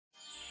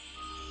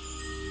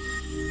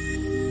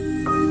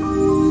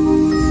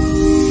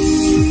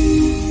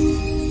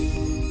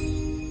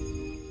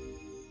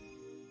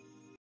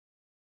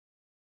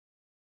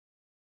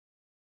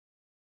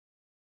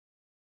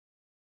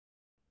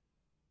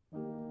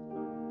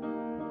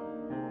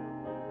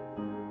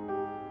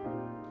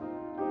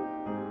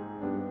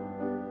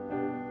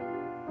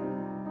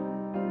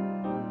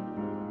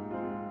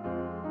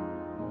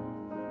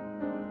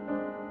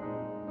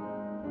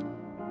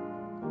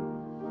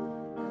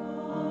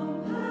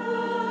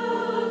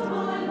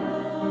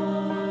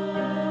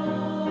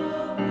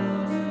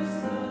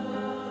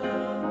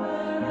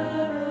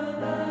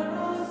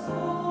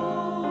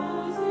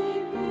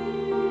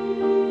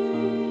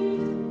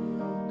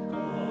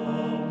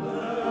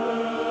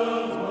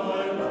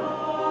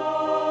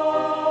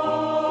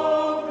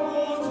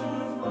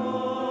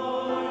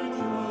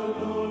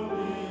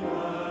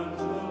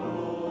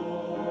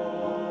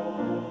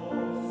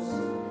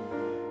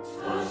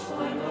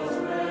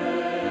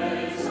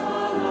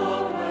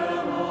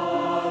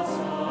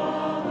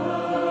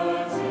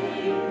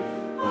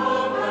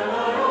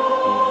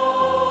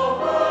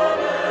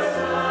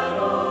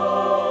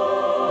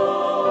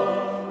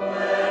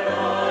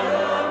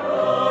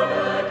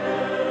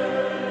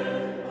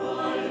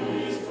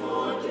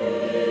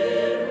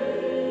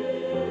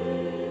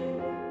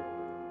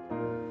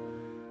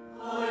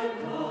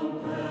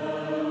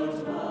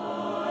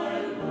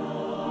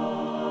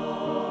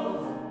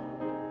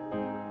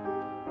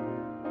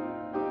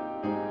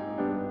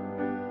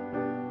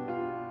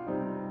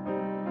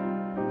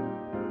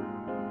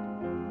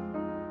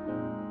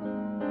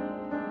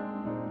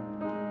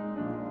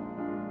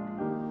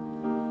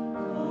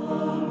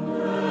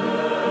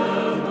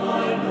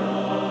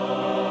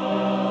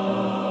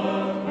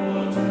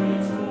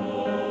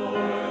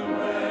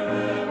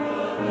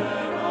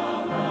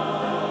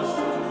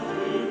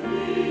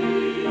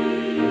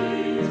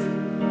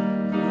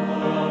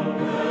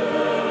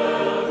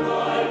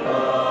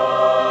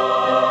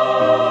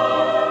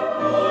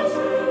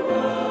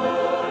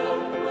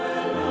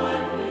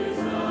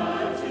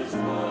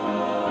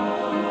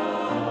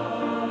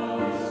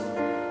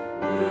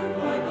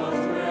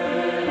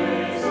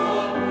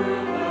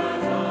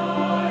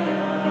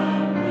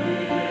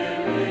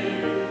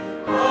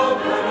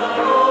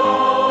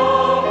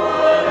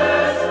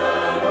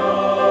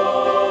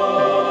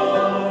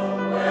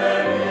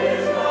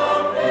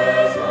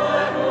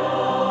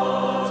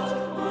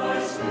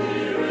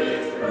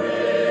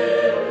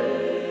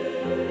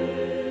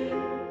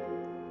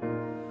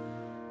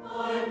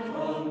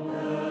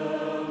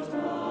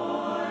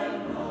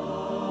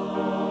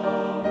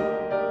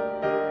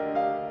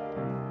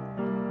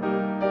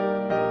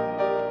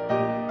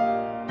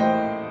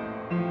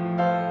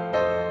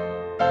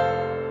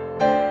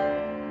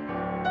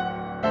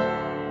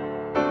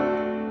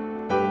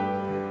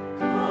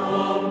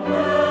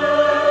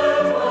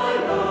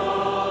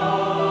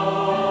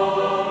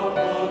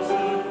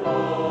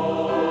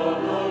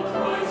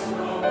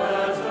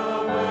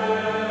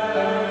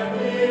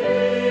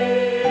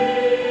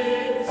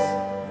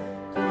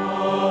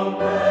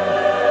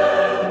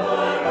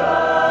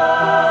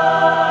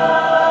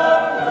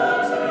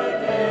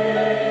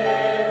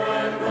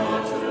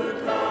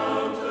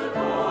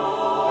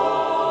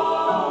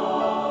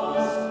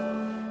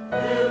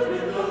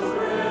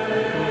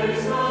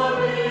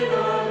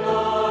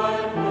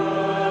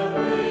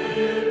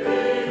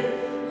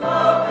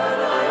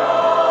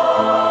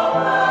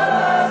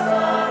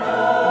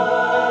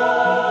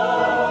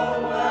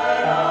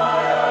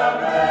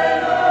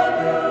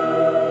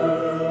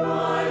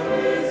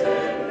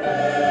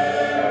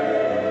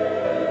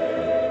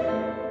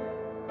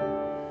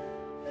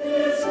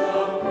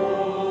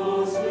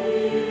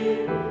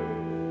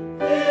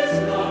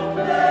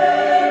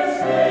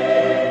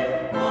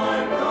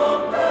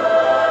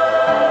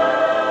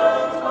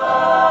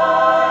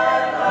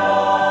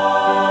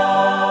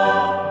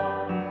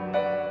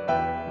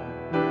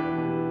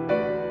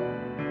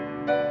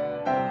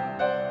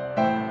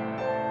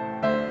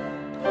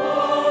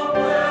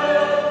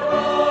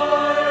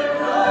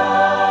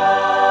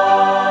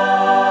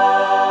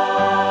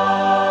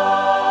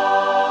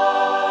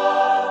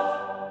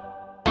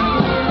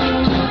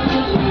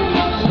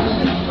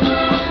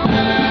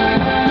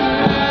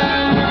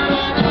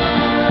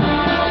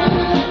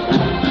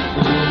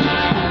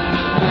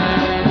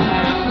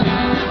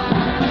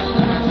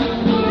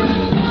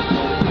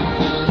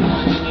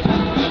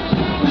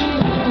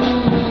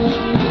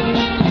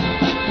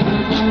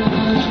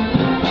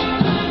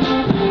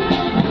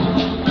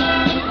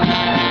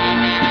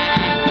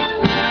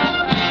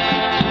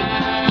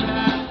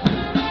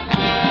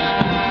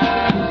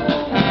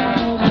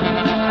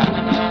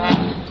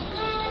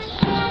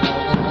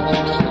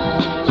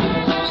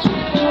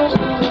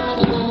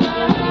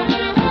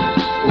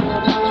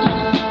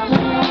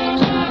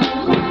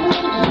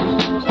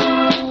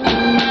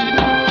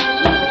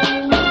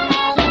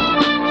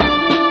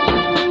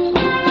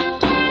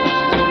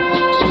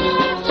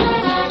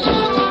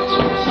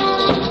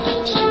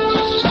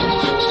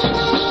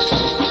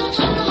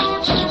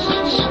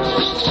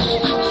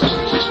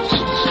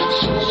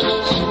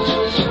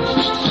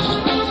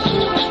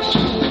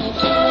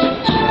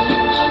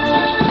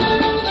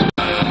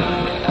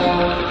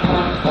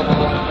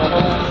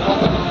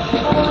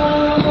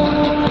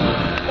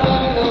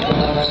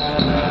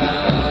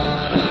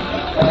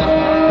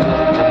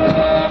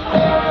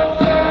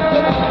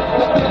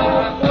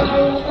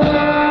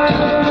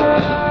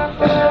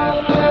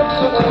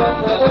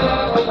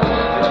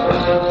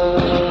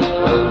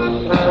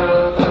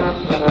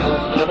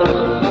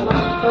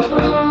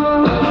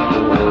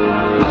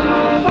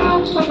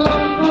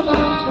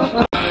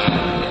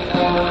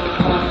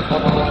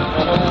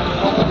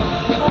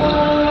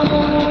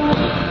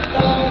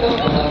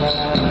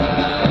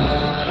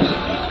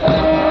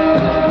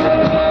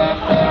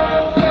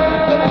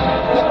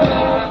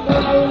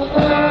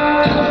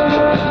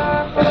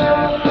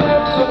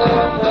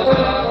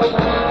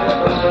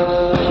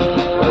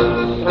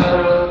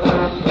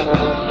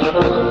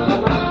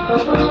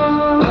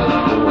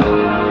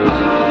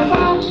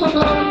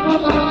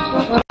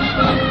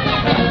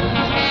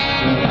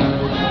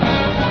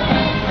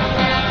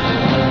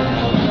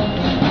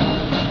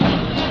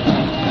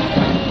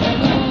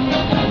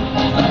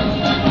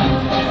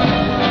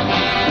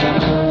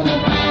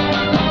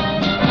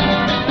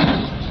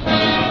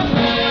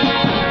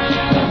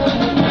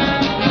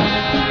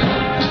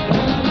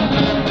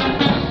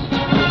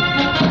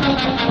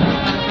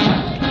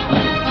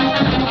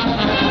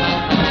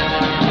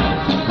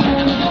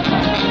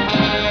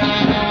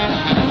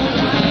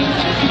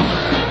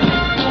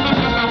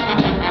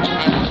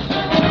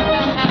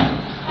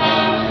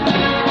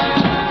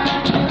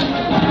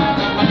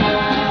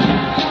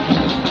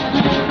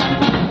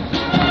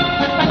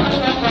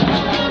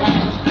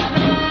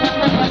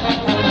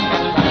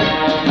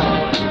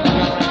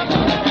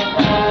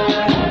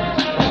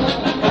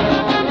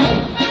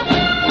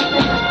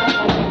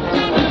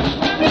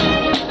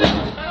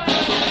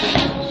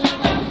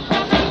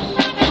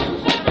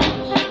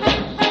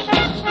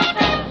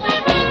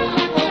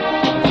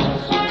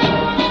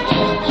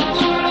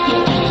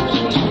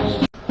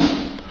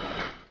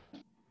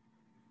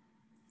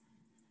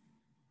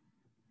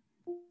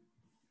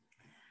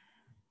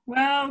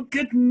Well,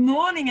 good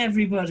morning,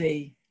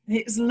 everybody.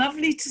 It's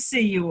lovely to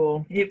see you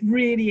all. It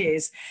really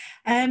is.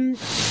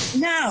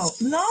 Now,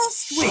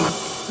 last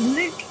week,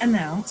 Luke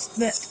announced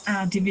that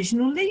our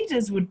divisional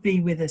leaders would be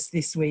with us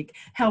this week,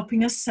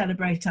 helping us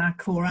celebrate our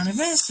core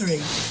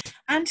anniversary.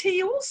 And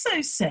he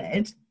also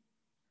said,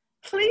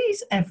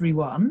 please,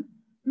 everyone,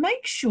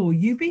 make sure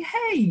you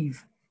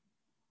behave.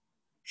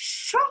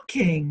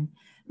 Shocking.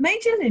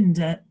 Major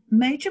Linda,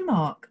 Major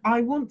Mark,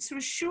 I want to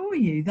assure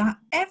you that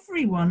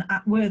everyone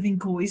at Worthing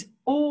Core is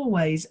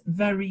always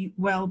very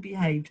well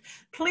behaved.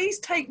 Please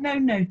take no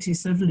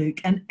notice of Luke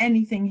and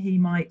anything he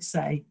might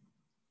say.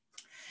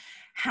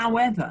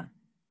 However,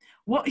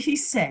 what he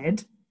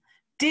said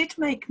did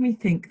make me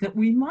think that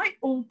we might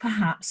all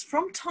perhaps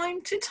from time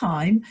to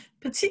time,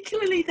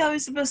 particularly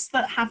those of us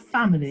that have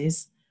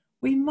families,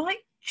 we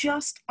might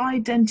just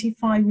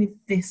identify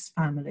with this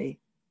family.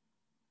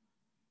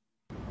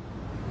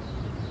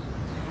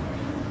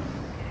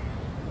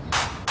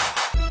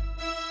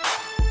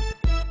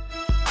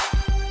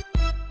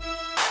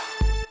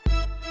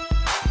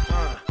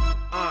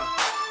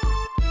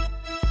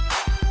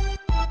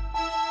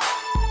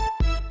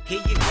 Here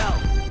you go.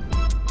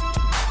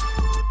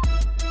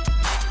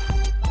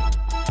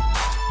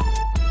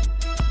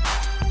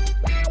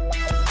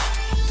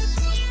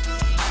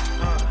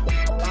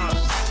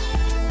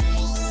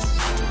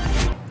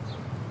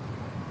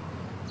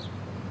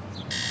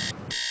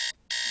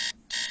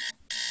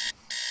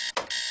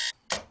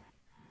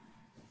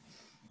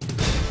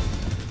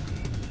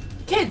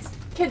 Kids,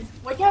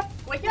 wake up,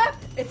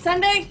 it's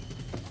Sunday,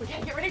 we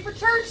gotta get ready for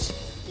church.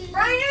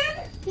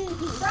 Brian,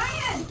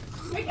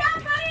 wake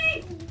up,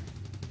 honey.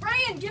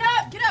 Brian, get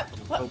up.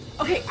 What?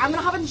 Okay, I'm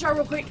gonna hop in the shower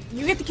real quick.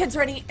 You get the kids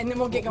ready, and then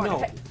we'll get going. No.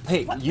 Okay?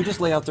 Hey, What? you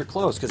just lay out their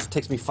clothes because it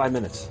takes me 5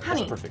 minutes.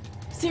 Honey. That's perfect.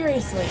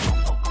 Seriously.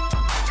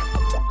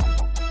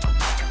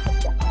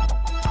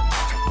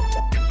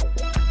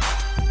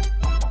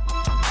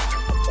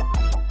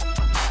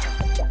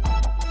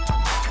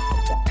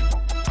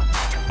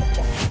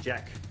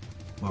 Jack.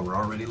 Well, we're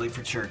already late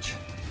for church.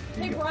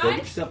 Hey, Go Brian,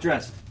 get yourself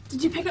dressed.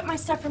 did you pick up my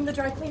stuff from the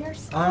dry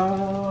cleaners?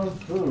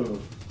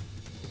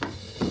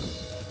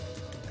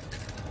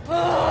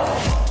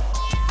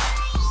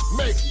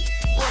 Make it,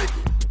 break it.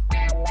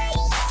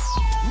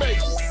 Make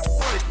it,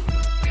 break it.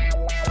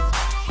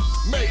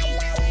 Make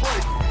it,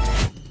 break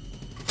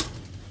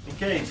it.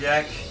 Okay,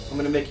 Jack. I'm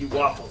gonna make you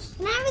waffles.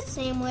 Can I have a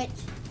sandwich?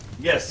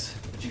 Yes,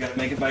 but you gotta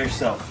make it by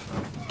yourself.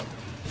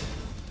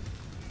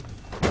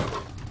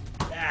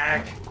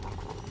 Jack.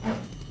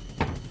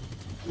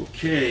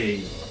 Okay.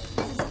 This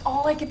is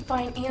all I could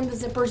find, and the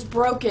zipper's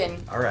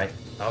broken. All right.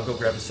 I'll go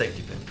grab a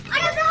safety pin. I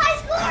got the high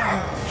score!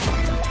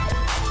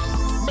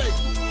 Make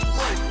it,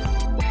 break it.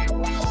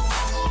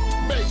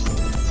 Make it,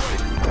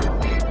 break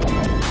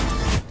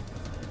it.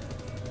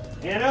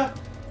 Hannah,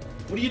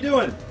 what are you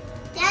doing?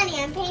 Daddy,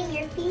 I'm painting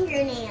your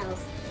fingernails.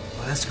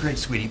 Well, that's great,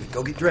 sweetie, but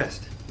go get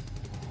dressed.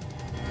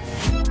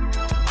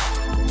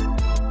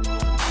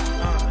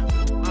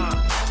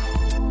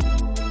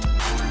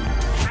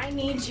 I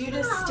need you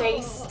to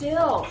stay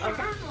still.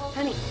 Okay,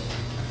 honey.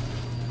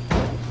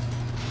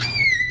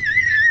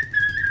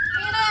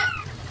 Hannah!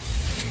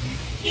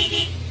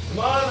 Come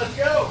on, let's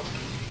go.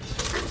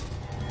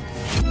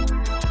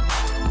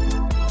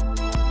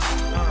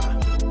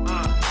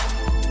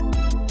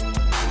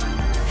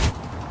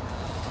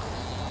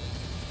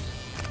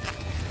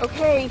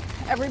 Okay,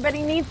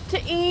 everybody needs to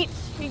eat.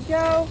 Here you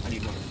go. I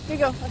need one. Here you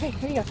go. Okay,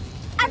 here you go.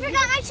 I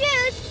forgot my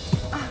shoes!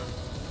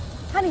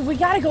 Honey, we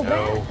gotta go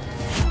back.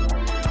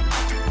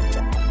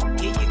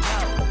 Here you go.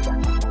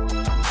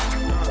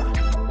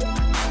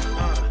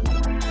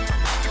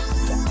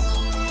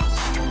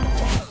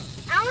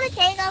 I want to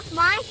take off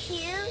my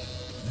shoes.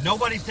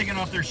 Nobody's taking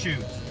off their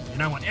shoes.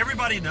 And I want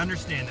everybody to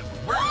understand that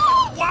we're...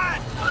 What?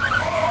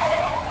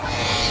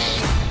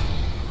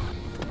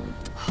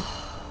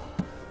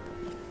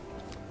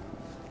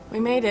 We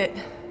made it.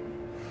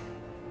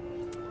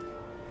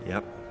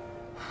 Yep.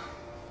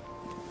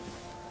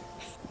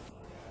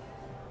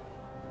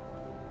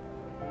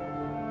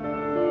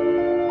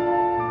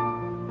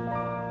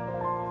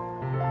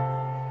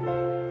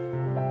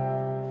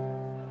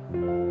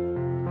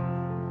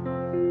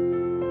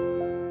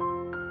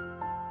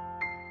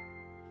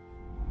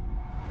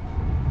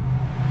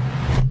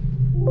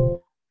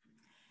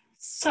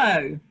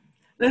 So,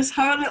 let's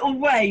have a little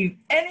wave.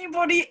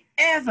 Anybody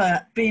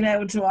ever been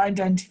able to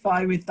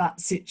identify with that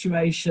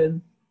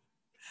situation?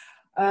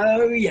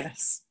 Oh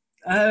yes,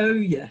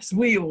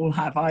 we all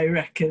have, I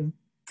reckon.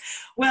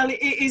 Well,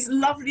 it is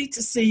lovely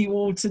to see you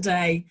all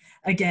today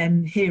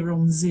again here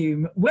on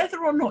Zoom,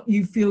 whether or not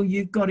you feel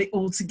you've got it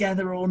all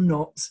together or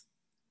not.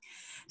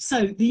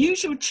 So the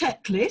usual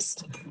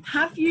checklist,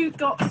 have you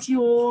got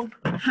your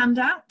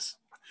handout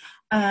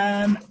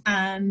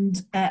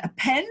and a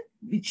pen,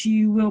 which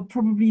you will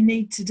probably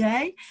need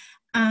today,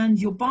 and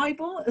your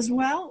Bible as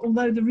well,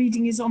 although the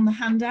reading is on the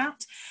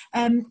handout.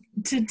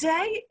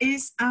 Today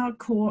is our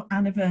core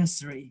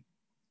anniversary.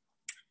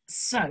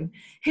 So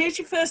here's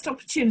your first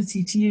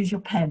opportunity to use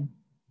your pen.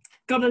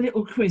 Got a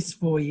little quiz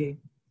for you.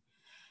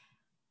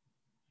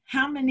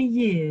 How many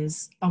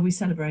years are we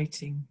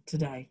celebrating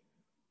today?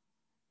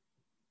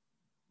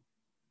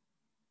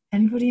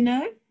 Anybody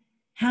know?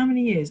 How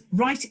many years?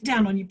 Write it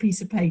down on your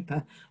piece of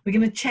paper. We're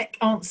going to check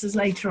answers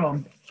later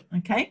on.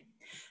 Okay.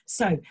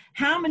 So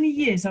how many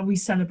years are we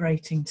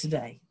celebrating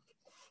today?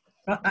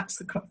 That's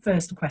the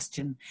first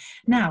question.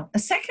 Now, a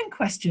second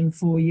question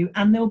for you,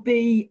 and there'll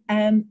be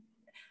a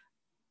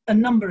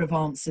number of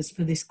answers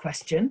for this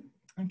question.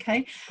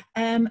 Okay.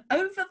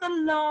 Over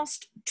the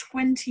last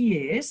 20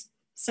 years,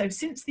 so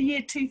since the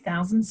year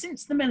 2000,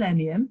 since the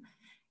millennium,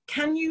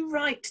 can you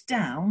write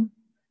down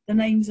the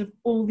names of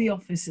all the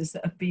officers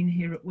that have been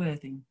here at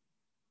Worthing?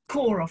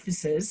 Corps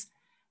officers.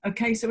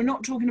 Okay, so we're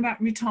not talking about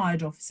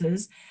retired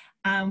officers.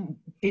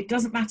 It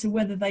doesn't matter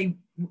whether they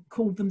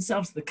called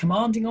themselves the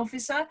commanding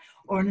officer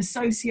or an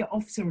associate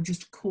officer or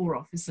just a corps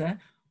officer.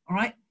 All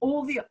right,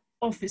 all the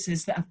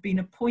officers that have been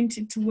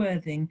appointed to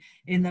Worthing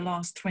in the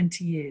last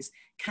 20 years.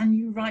 Can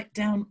you write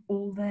down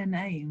all their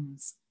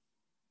names?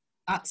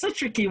 That's a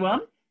tricky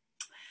one.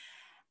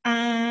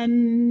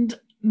 And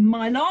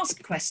my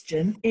last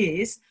question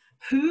is,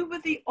 who were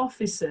the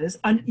officers,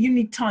 and you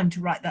need time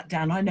to write that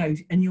down, I know,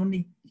 and you'll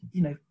need,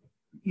 you know,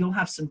 you'll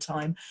have some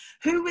time.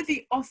 Who were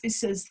the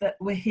officers that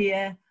were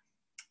here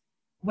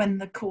when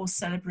the Corps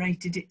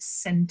celebrated its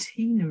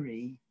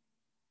centenary?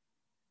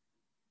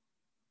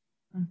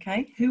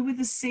 Okay, who were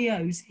the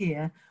COs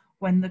here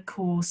when the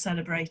Corps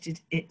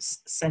celebrated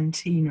its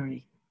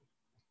centenary?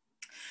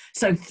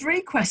 So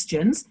 3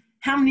 questions.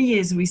 How many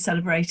years are we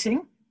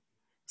celebrating?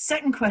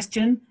 Second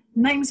question,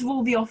 names of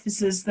all the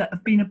officers that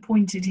have been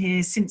appointed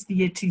here since the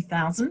year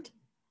 2000.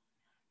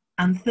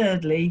 And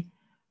thirdly,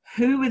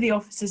 who were the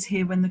officers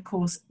here when the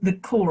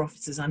Corps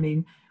officers, I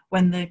mean,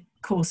 when the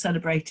Corps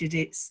celebrated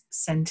its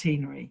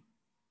centenary?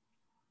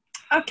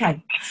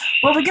 Okay,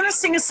 well, we're going to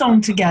sing a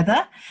song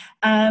together,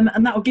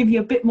 and that will give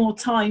you a bit more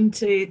time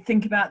to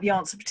think about the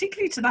answer,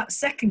 particularly to that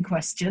second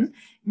question.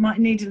 You might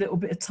need a little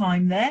bit of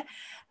time there.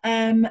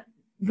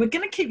 We're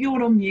going to keep you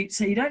all on mute,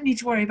 so you don't need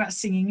to worry about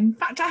singing. In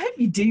fact, I hope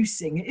you do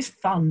sing. It is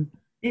fun.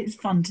 It's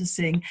fun to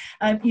sing.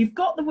 You've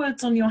got the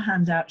words on your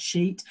handout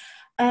sheet.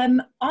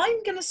 I'm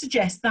going to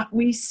suggest that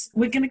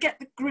we're going to get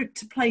the group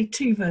to play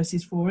 2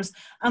 verses for us,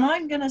 and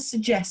I'm going to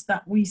suggest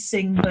that we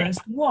sing verse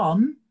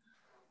 1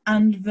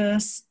 and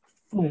verse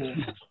 4.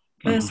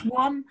 Verse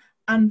 1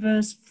 and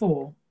verse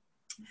 4.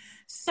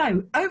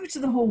 So over to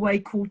the Hallway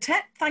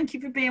Quartet. Thank you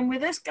for being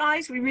with us,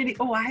 guys. We really,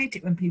 I hate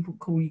it when people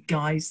call you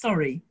guys.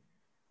 Sorry.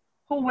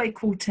 Hallway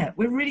Quartet,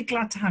 we're really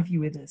glad to have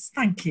you with us.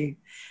 Thank you.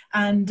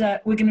 And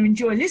we're going to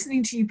enjoy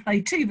listening to you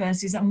play 2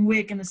 verses, and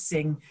we're going to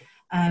sing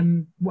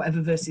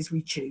whatever verses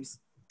we choose.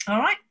 All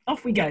right,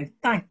 off we go.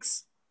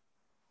 Thanks.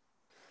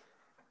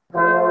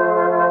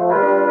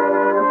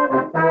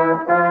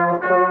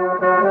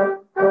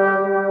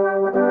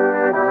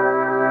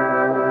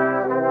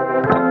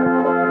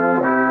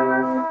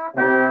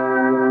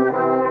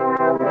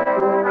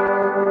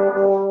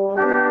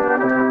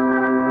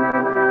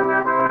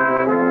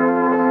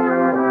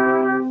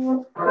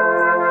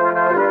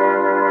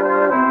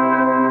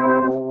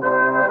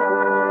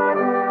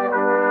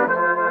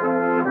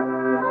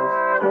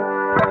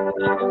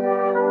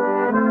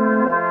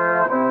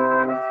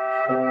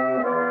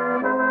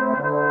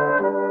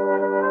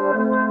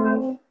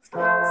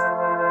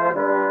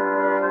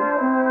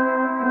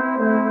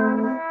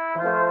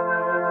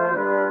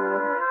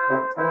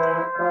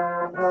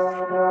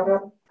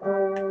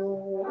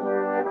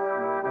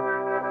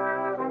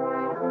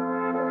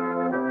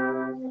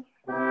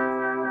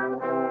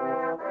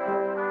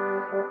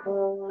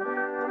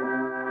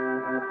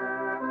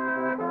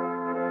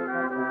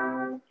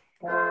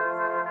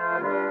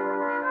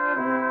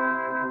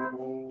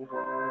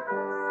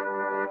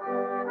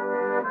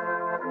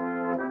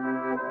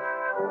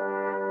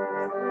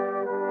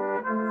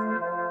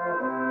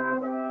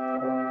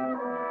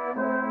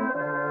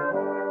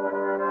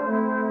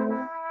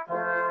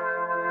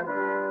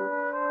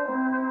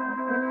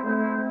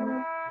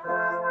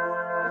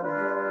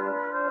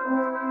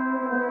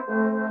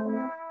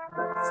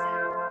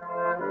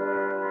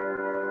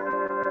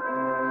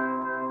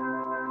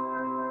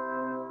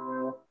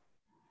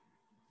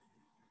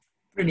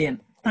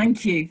 Brilliant.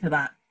 Thank you for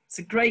that. It's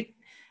a great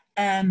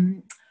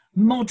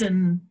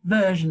modern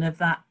version of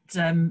that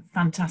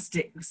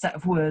fantastic set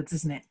of words,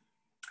 isn't it?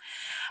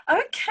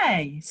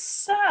 Okay,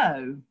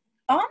 so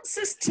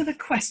answers to the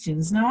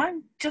questions. Now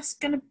I'm just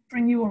going to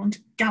bring you all onto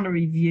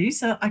gallery view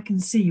so I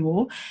can see you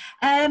all.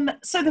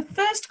 So the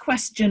first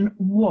question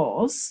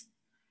was,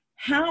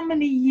 how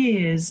many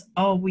years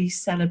are we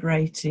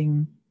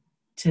celebrating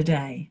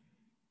today?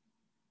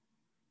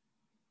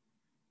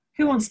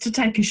 Who wants to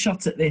take a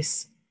shot at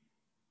this?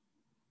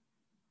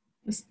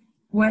 Just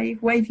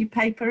wave your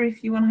paper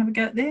if you want to have a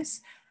go at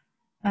this.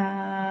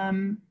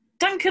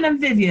 Duncan and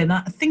Vivian,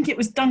 I think it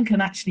was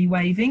Duncan actually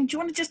waving. Do you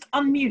want to just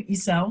unmute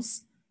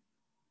yourselves?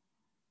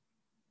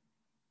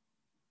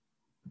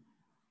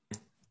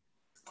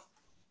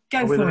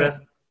 Go for it.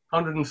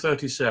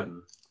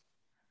 137.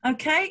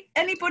 Okay,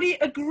 anybody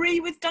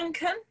agree with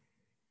Duncan?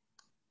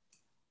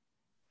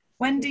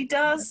 Wendy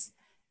does.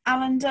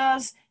 Alan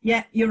does.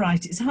 Yeah, you're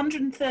right. It's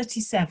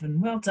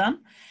 137. Well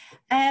done.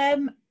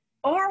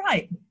 All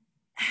right.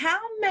 How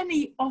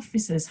many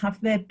officers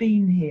have there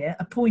been here,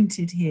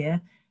 appointed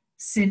here,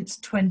 since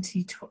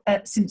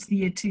since the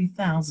year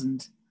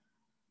 2000?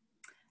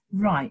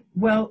 Right.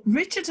 Well,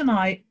 Richard and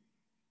I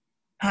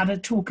had a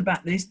talk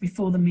about this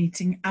before the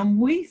meeting, and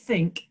we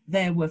think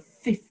there were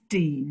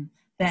 15.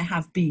 There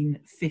have been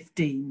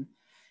 15.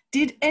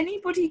 Did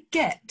anybody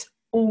get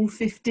all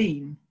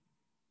 15?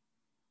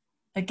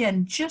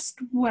 Again, just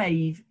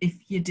wave if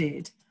you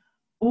did.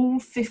 All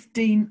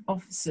 15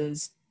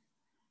 officers.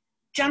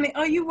 Janet,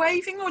 are you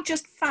waving or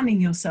just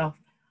fanning yourself?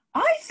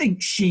 I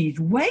think she's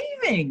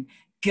waving.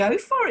 Go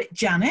for it,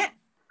 Janet.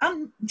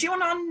 Do you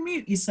want to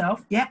unmute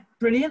yourself? Yeah,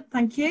 brilliant.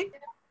 Thank you.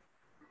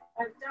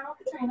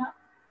 Katrina.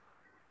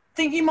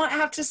 Think you might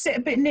have to sit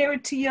a bit nearer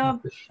to your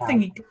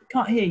thingy.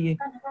 Can't hear you.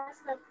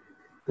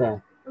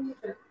 There.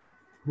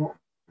 What?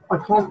 I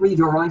can't read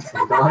your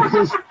writing,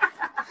 guys.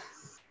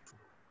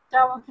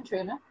 Daryl and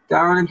Katrina.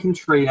 Darren and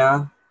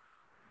Katrina.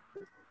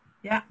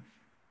 Yeah.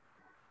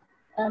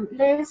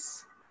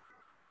 Liz.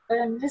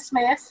 Liz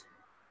Smith.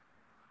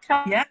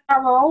 Yeah.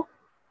 Carol.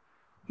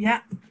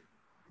 Yeah.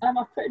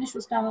 I've put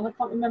initials down and I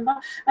can't remember.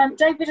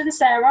 David and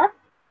Sarah.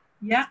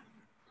 Yeah.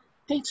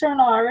 Peter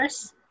and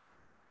Iris.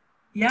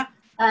 Yeah.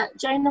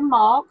 Jane and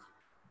Mark.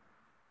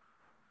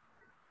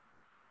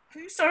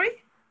 Who,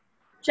 sorry?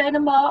 Jane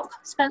and Mark.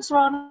 Spencer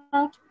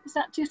Arnold. Is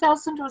that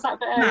 2000 or was that a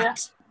bit earlier?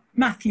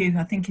 Matthew,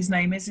 I think his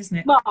name is, isn't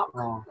it? Mark.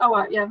 Oh, Oh,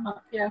 right, yeah,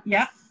 Mark, yeah.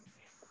 Yeah.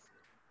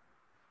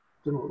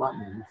 don't know what that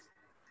means.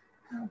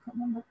 I can't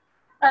remember.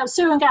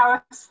 Sue and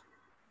Gareth.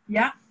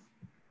 Yeah.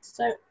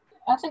 So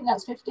I think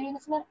that's 15,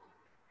 isn't it?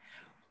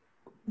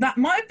 That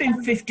might have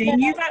been 15.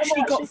 You've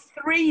actually got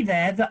 3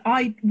 there that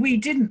we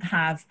didn't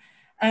have.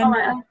 All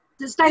right,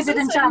 there's David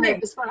and Janet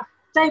me. as well.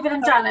 David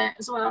and Janet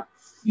as well.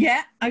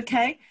 Yeah,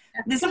 okay.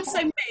 There's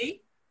also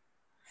me.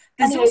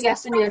 There's And you, also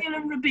yes, and you. Daniel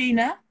and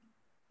Rabina.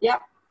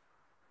 Yep.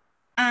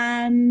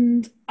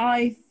 And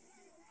I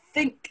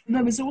think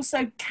there was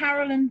also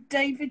Carol and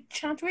David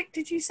Chadwick.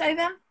 Did you say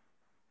that?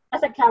 I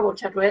said Carol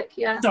Chadwick,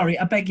 yeah. Sorry,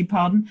 I beg your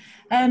pardon.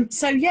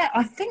 So, yeah,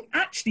 I think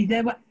actually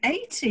there were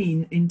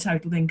 18 in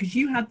total then, because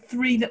you had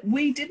 3 that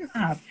we didn't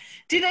have.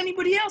 Did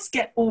anybody else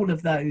get all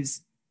of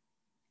those?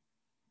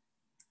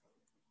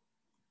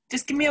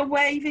 Just give me a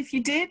wave if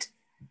you did.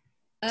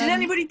 Did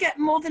anybody get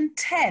more than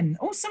 10?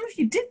 Oh, some of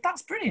you did.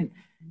 That's brilliant.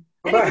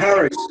 What about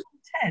Harris?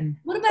 10.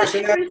 What about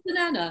Harris and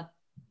Anna?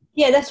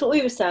 Yeah, that's what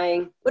we were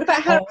saying. What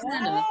about Harris and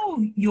Anna?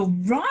 Oh, you're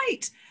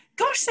right.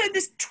 Gosh, so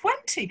there's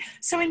 20.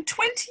 So in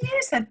 20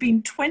 years, there have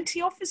been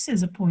 20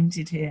 officers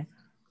appointed here.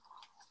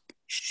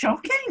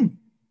 Shocking.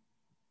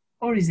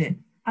 Or is it?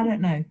 I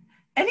don't know.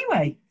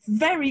 Anyway,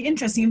 very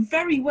interesting and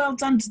very well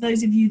done to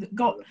those of you that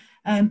got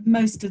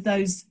most of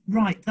those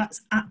right.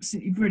 That's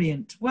absolutely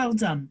brilliant. Well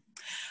done.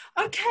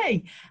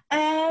 Okay,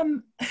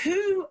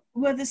 who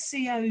were the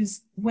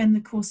COs when the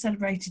Corps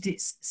celebrated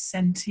its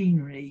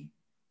centenary?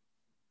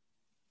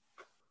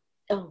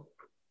 Oh,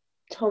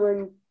 Tom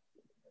and...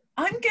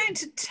 I'm going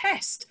to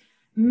test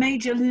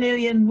Major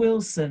Lillian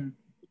Wilson.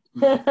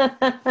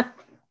 Unmute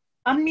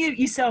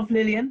yourself,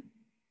 Lillian.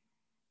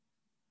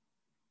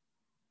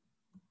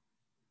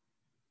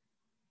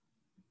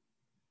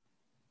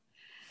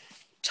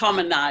 Tom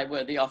and I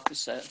were the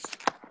officers.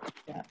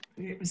 Yeah,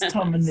 it was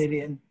Tom and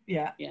Lillian.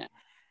 Yeah. Yeah.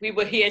 We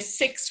were here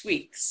 6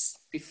 weeks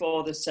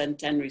before the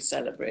centenary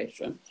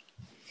celebration.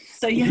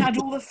 So you had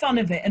all the fun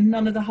of it and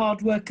none of the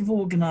hard work of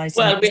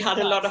organising. Well, we had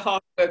a lot of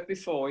hard work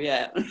before,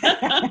 yeah.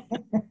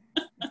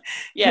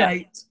 Yeah.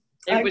 Great.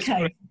 It was okay.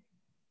 great.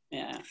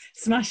 Yeah.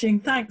 Smashing.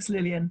 Thanks,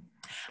 Lillian.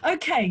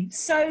 Okay,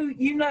 so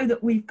you know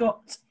that we've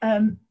got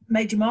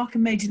Major Mark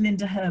and Major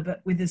Linda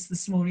Herbert with us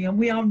this morning, and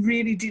we are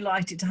really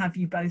delighted to have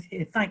you both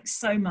here. Thanks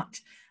so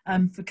much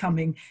for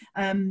coming.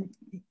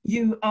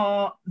 You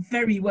are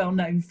very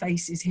well-known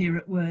faces here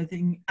at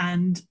Worthing,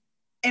 and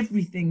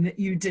everything that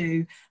you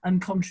do and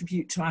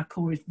contribute to our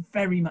Corps is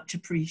very much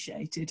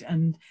appreciated,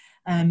 and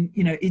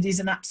you know, it is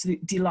an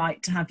absolute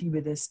delight to have you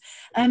with us.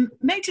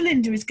 Major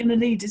Linda is going to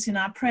lead us in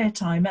our prayer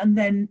time, and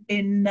then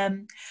in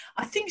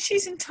I think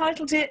she's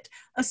entitled it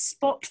A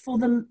Spot for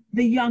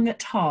the Young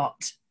at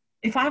Heart.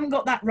 If I haven't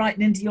got that right,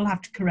 Linda, you'll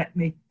have to correct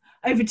me.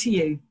 Over to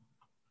you.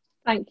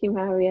 Thank you,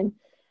 Marion.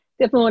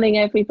 Good morning,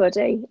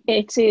 everybody.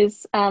 It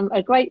is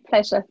a great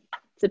pleasure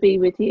to be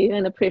with you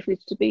and a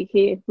privilege to be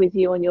here with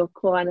you on your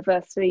Corps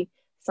anniversary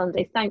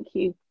Sunday. Thank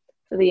you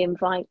for the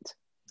invite.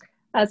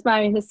 As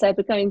Marion has said,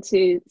 we're going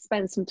to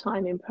spend some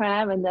time in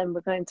prayer, and then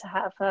we're going to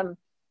have a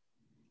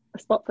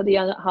spot for the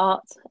young at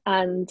heart,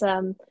 and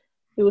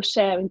we will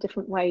share in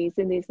different ways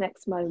in these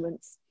next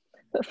moments.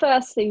 But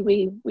firstly,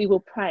 we will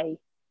pray.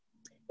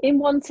 In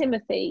 1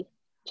 Timothy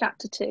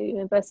chapter 2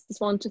 and verses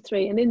 1 to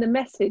 3, and in the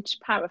Message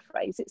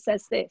paraphrase, it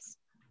says this.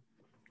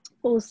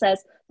 Paul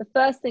says, the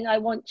first thing I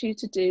want you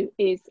to do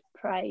is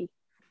pray.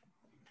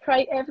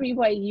 Pray every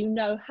way you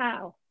know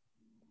how,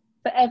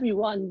 for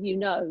everyone you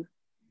know.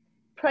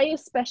 Pray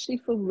especially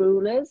for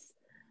rulers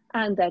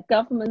and their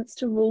governments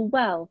to rule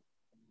well,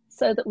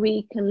 so that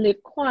we can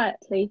live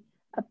quietly,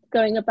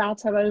 going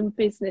about our own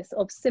business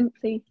of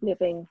simply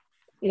living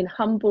in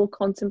humble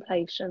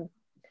contemplation.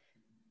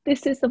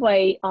 This is the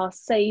way our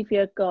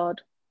Saviour God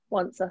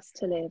wants us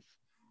to live.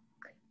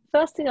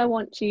 First thing I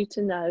want you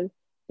to know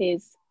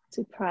is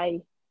to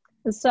pray.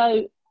 And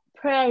so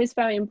prayer is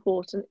very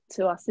important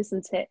to us,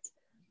 isn't it?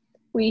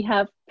 We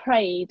have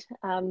prayed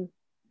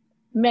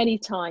many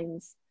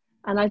times,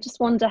 and I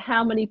just wonder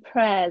how many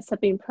prayers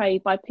have been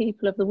prayed by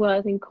people of the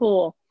Worthing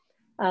Corps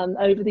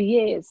over the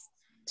years.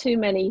 Too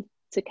many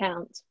to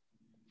count.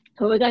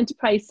 And we're going to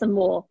pray some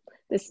more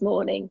this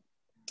morning.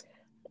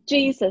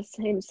 Jesus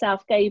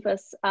himself gave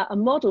us a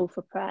model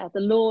for prayer,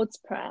 the Lord's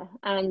Prayer,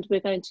 and we're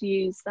going to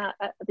use that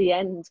at the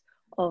end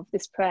of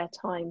this prayer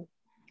time.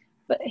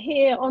 But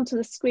here onto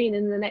the screen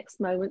in the next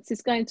moments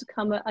is going to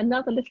come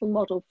another little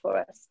model for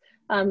us,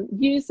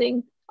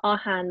 using our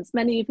hands.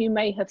 Many of you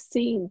may have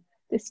seen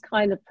this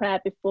kind of prayer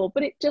before,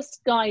 but it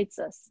just guides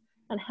us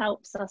and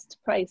helps us to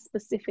pray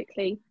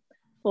specifically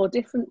for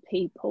different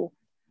people.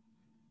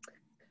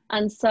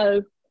 And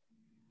so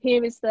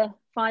here is the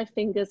 5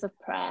 fingers of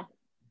prayer.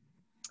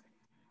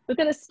 We're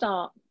going to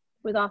start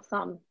with our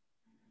thumb.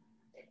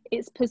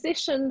 It's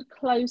positioned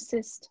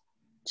closest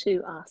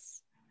to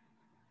us.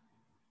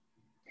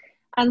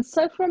 And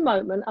so for a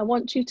moment, I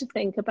want you to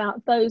think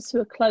about those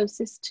who are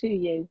closest to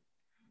you.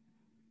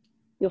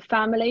 Your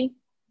family,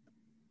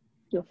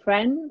 your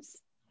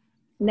friends,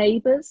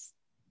 neighbours.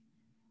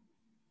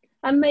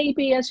 And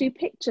maybe as you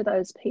picture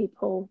those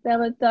people,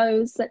 there are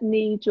those that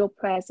need your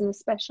prayers in a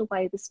special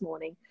way this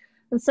morning.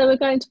 And so we're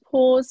going to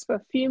pause for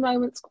a few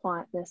moments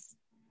quietness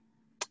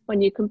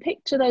when you can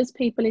picture those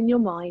people in your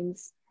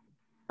minds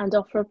and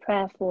offer a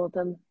prayer for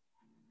them.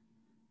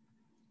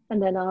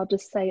 And then I'll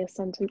just say a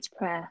sentence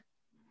prayer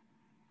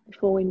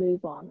before we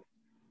move on.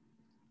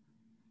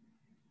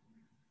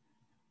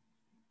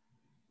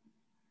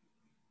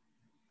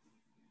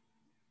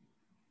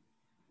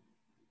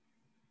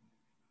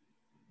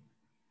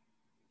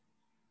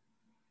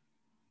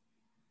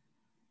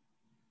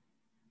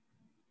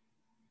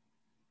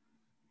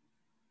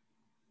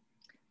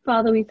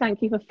 Father, we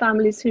thank you for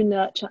families who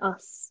nurture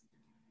us,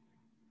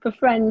 for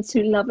friends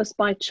who love us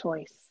by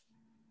choice,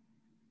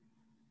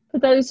 for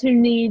those who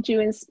need you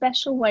in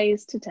special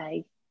ways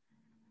today,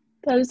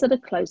 those that are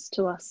close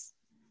to us.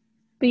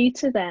 Be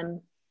to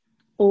them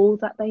all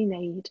that they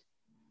need,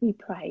 we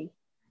pray.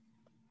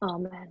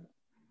 Amen.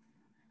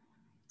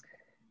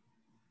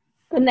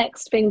 The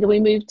next finger we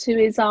move to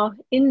is our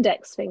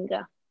index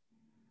finger.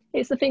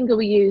 It's the finger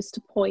we use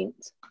to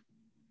point.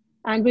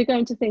 And we're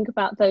going to think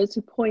about those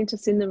who point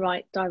us in the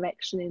right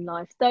direction in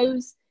life,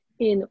 those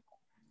in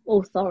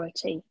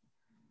authority.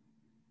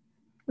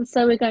 And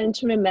so we're going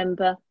to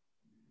remember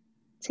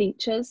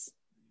teachers.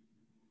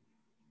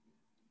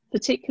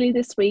 Particularly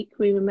this week,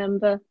 we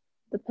remember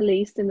the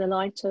police in the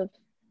light of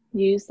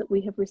news that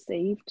we have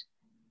received.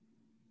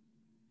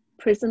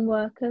 Prison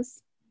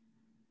workers.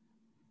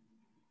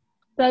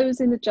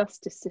 Those in the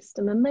justice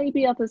system, and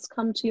maybe others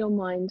come to your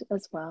mind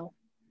as well.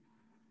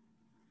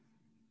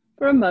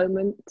 For a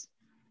moment,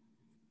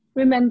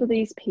 remember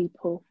these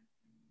people,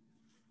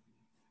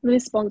 the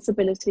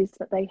responsibilities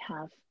that they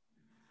have,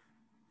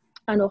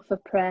 and offer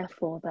prayer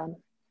for them.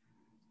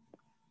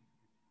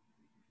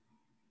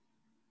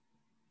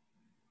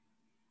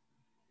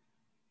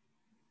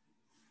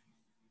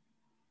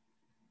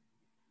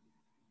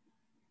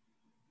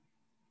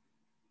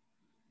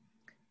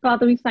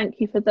 Father, we thank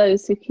you for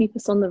those who keep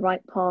us on the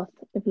right path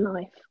of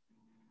life,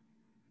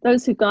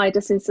 those who guide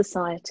us in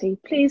society.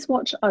 Please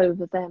watch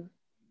over them,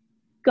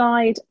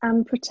 guide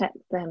and protect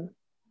them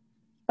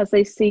as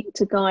they seek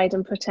to guide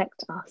and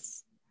protect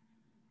us.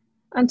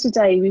 And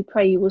today we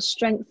pray you will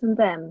strengthen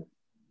them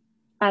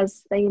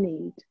as they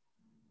need.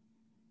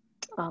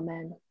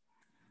 Amen.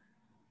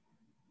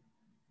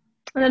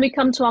 And then we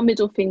come to our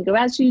middle finger.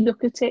 As you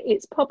look at it,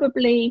 it's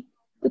probably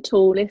the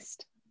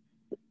tallest.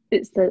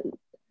 It's the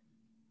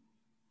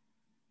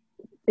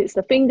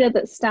finger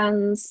that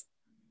stands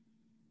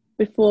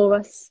before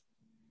us.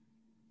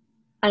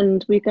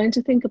 And we're going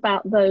to think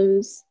about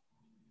those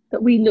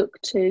that we look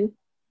to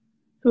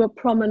who are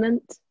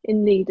prominent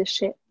in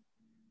leadership.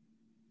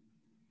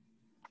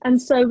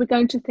 And so we're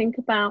going to think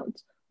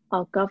about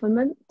our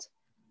government,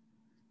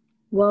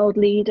 world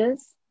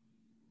leaders,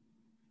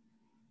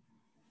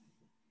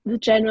 the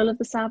General of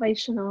the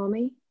Salvation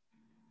Army,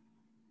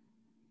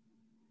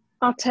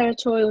 our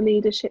territorial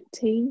leadership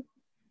team,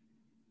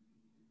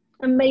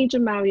 and Major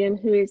Marion,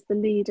 who is the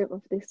leader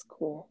of this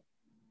corps.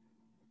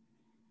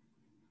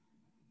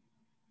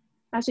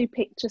 As you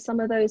picture some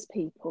of those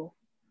people,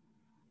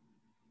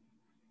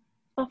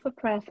 offer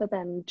prayer for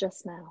them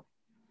just now.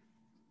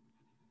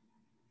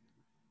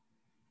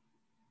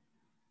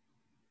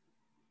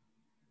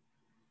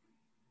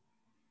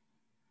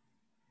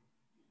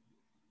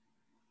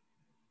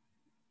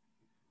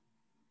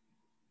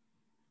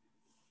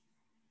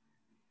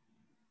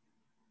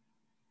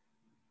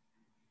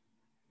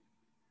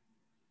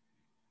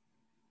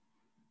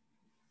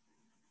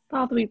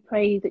 Father, we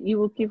pray that you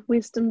will give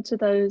wisdom to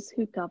those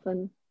who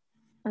govern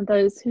and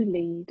those who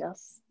lead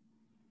us.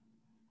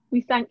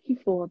 we thank you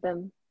for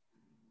them,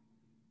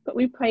 but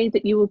we pray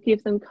that you will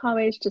give them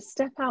courage to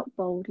step out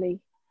boldly,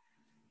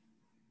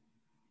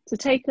 to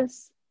take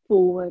us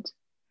forward,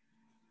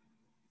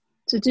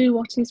 to do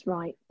what is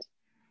right.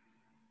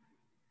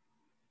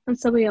 And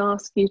so we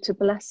ask you to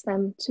bless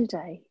them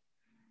today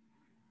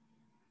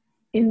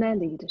in their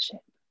leadership.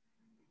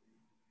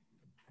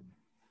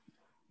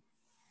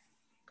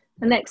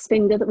 The next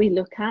finger that we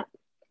look at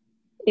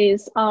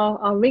is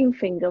our ring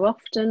finger.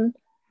 Often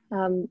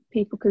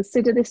people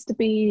consider this to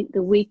be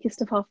the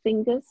weakest of our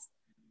fingers.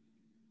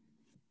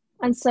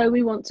 And so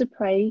we want to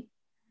pray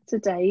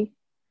today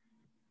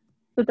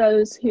for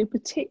those who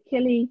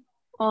particularly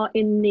are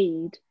in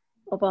need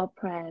of our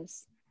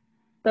prayers,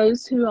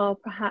 those who are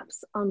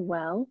perhaps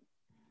unwell,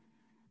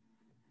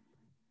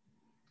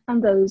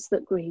 and those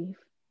that grieve.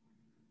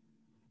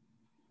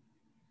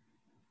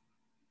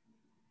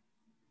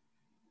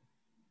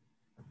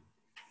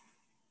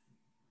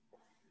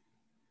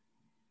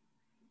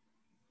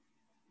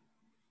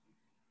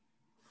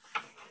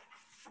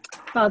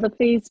 Father,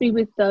 please be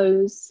with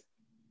those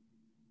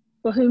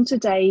for whom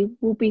today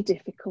will be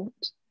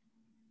difficult.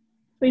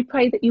 We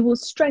pray that you will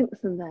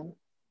strengthen them.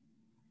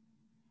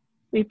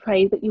 We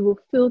pray that you will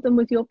fill them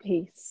with your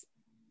peace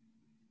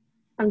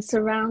and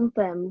surround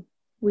them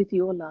with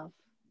your love.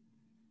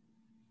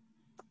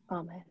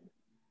 Amen.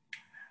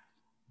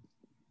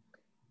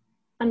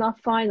 And our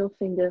final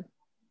finger,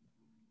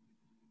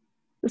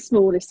 the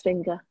smallest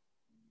finger,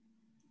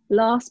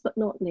 last but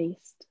not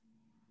least,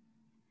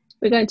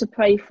 we're going to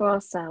pray for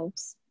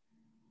ourselves.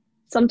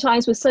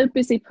 Sometimes we're so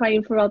busy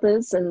praying for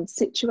others and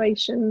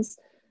situations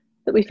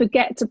that we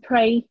forget to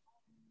pray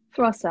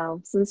for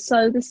ourselves. And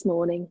so this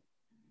morning,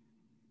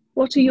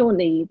 what are your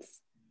needs?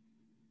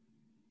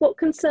 What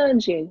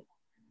concerns you?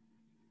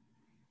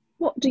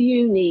 What do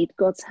you need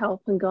God's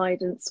help and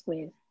guidance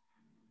with?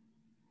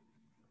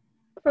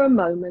 For a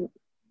moment,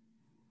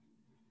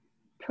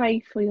 pray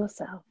for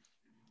yourself.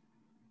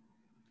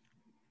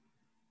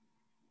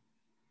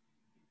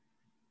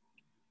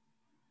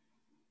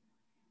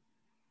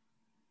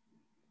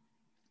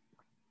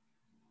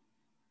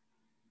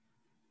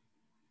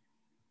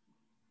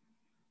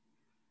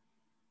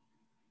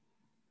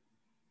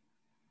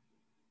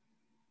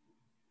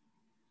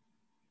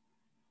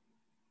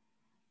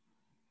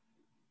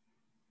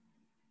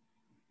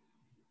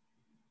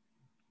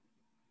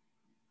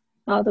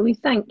 Father, we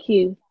thank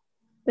you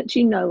that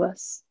you know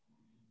us,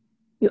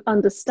 you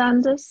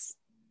understand us,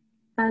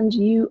 and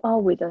you are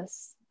with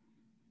us.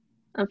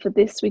 And for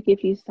this we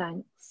give you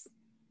thanks.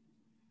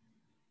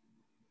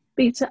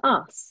 Be to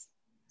us,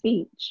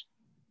 each,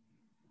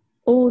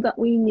 all that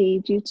we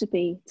need you to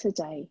be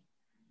today.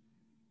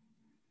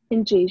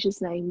 In Jesus'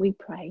 name we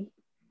pray.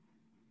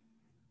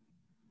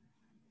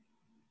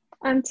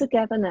 And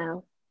together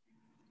now,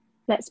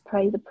 let's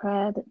pray the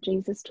prayer that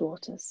Jesus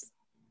taught us.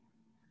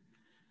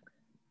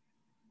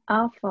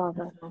 Our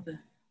Father,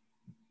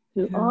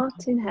 who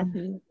art in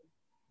heaven,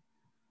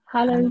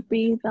 hallowed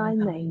be thy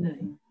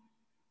name.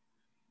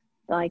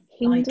 Thy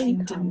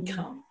kingdom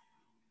come,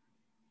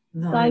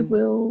 thy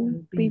will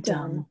be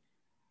done,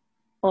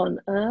 on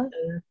earth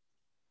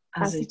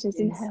as it is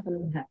in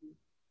heaven.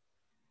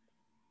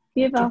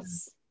 Give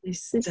us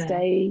this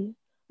day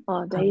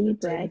our daily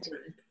bread,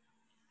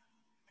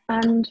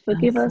 and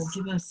forgive us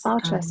our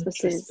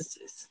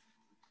trespasses,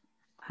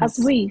 as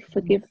we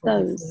forgive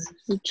those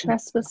who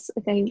trespass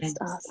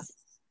against us.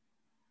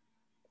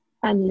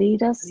 And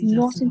lead us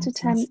not into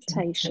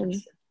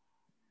temptation,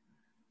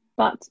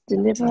 but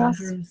deliver us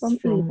from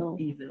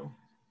evil.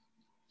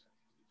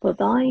 For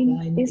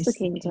thine is the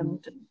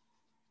kingdom,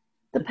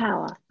 the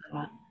power,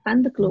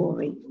 and the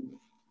glory,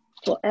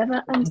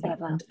 forever and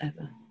ever.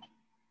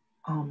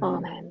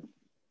 Amen.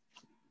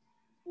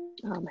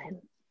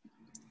 Amen.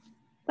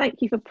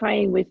 Thank you for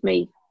praying with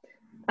me.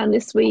 And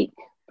this week,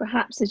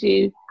 perhaps as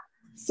you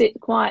sit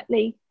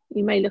quietly,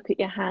 you may look at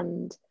your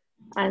hand,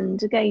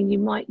 and again you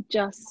might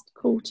just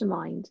call to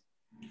mind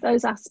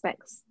those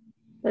aspects,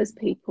 those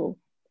people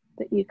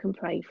that you can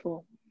pray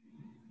for.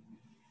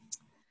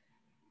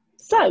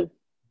 So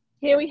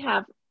here we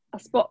have a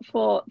spot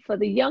for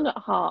the young at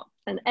heart,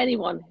 and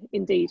anyone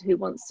indeed who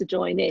wants to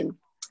join in.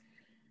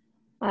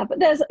 But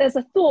there's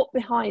a thought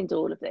behind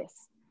all of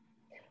this.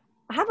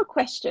 I have a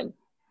question.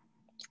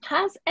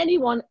 Has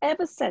anyone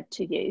ever said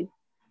to you,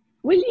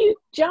 will you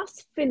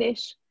just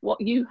finish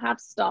what you have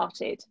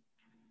started?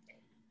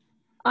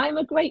 I'm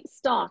a great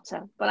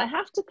starter, but I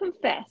have to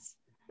confess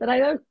that I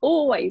don't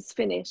always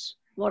finish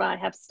what I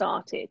have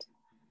started.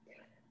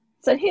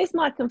 So here's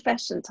my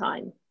confession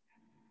time.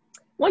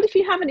 Wonder if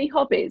you have any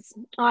hobbies?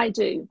 I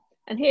do,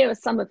 and here are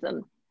some of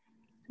them.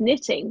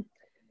 Knitting.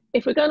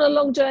 If we're going on a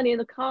long journey in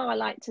the car, I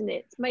like to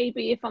knit.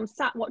 Maybe if I'm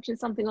sat watching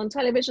something on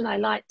television, I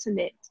like to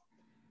knit.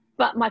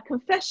 But my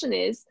confession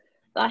is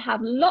that I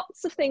have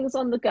lots of things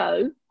on the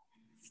go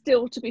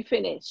still to be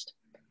finished.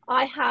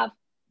 I have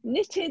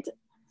knitted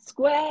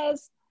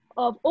squares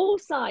of all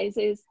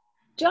sizes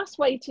just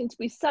waiting to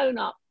be sewn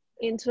up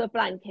into a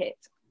blanket.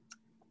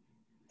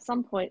 At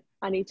some point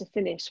I need to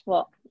finish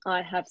what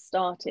I have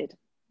started.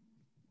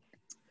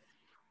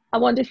 I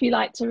wonder if you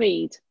like to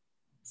read.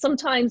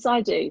 Sometimes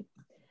I do.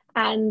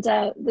 And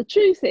the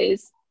truth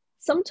is,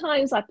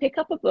 sometimes I pick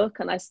up a book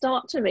and I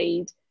start to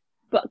read,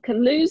 but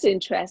can lose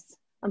interest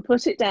and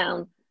put it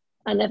down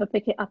and never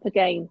pick it up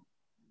again.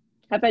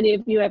 Have any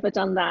of you ever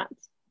done that?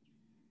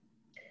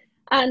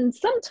 And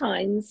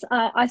sometimes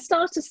I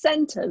start a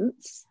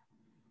sentence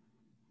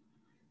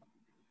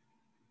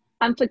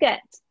and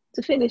forget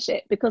to finish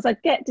it because I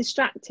get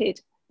distracted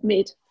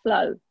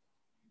mid-flow.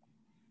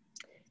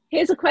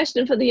 Here's a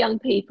question for the young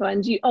people,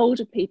 and you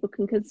older people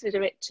can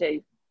consider it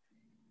too.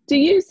 Do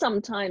you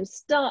sometimes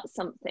start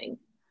something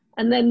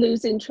and then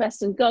lose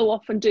interest and go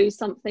off and do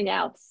something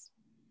else?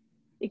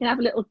 You can have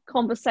a little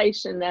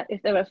conversation there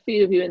if there are a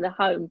few of you in the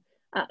home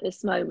at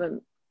this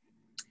moment.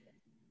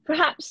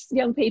 Perhaps,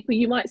 young people,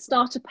 you might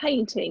start a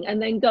painting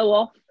and then go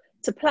off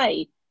to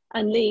play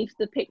and leave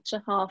the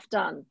picture half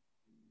done.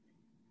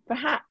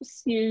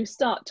 Perhaps you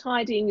start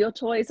tidying your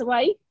toys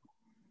away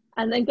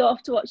and then go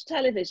off to watch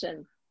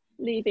television,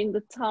 leaving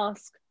the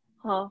task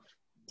half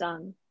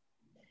done.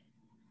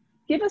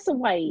 Give us a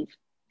wave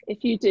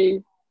if you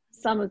do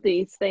some of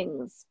these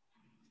things.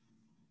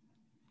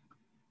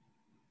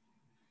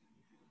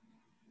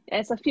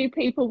 There's a few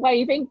people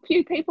waving,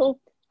 few people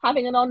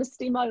having an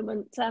honesty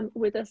moment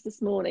with us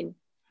this morning.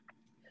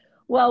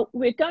 Well,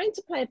 we're going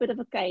to play a bit of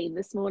a game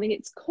this morning.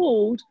 It's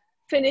called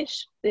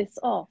Finish This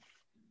Off.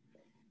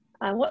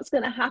 And what's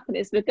going to happen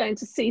is we're going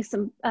to see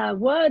some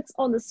words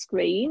on the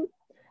screen,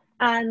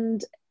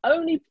 and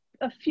only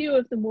a few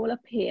of them will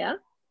appear.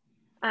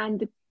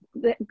 And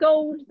the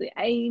goal, the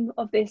aim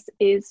of this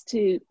is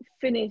to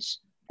finish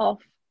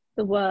off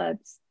the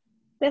words.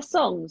 They're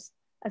songs.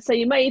 And so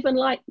you may even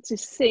like to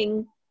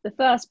sing the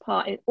first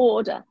part in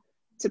order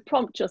to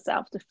prompt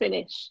yourself to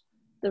finish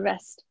the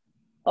rest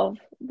of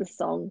the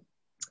song.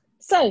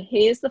 So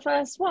here's the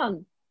first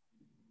one.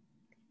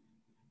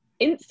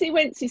 Incy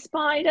Wincy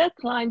Spider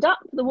climbed up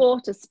the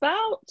water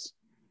spout.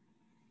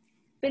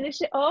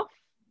 Finish it off.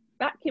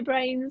 Back your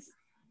brains.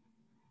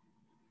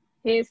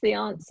 Here's the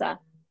answer.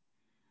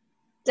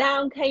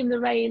 Down came the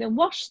rain and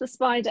washed the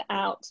spider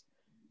out.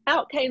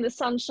 Out came the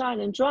sunshine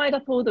and dried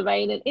up all the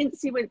rain, and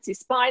Incy Wincy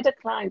Spider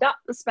climbed up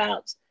the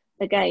spout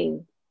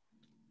again.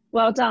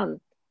 Well done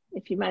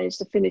if you managed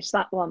to finish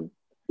that one.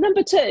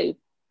 Number 2.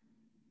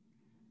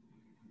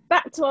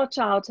 Back to our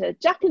childhood.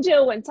 Jack and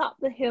Jill went up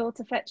the hill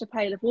to fetch a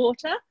pail of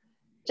water.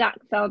 Jack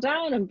fell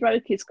down and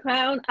broke his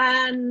crown,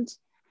 and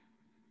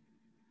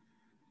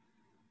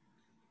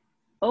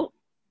oh,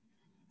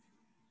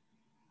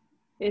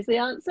 here's the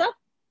answer.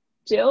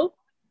 Jill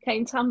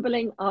came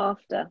tumbling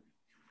after.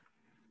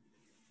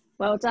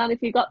 Well done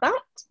if you got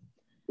that.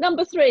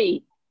 Number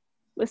 3,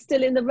 we're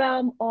still in the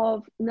realm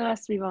of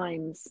nursery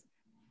rhymes.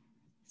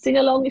 Sing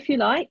along if you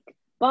like.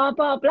 Bar,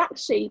 bar, black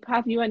sheep,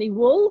 have you any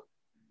wool?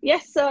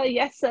 Yes,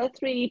 sir,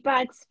 3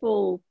 bags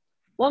full.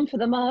 1 for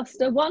the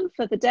master, 1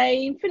 for the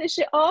dame. Finish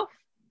it off.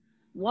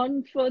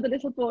 1 for the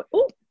little boy.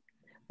 Oh,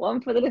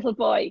 1 for the little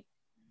boy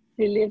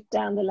who lived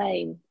down the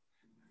lane.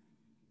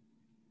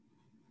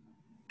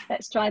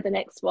 Let's try the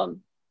next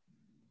one.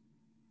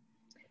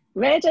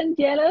 Red and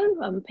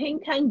yellow and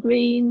pink and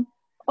green,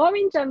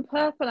 orange and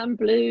purple and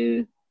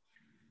blue.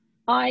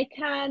 I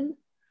can,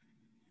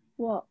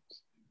 what?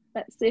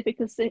 Let's see if we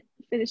can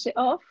finish it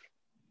off.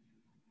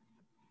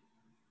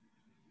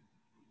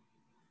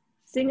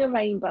 Sing a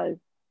rainbow.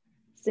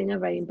 Sing a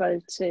rainbow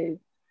too.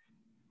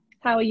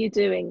 How are you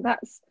doing?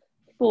 That's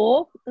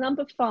 4.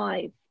 Number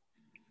 5.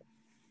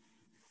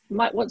 You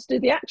might want to do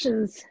the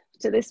actions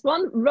to this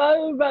one.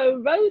 Row,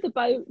 row, row the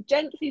boat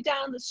gently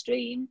down the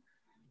stream.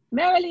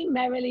 Merrily,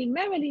 merrily,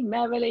 merrily,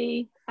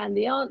 merrily. And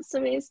the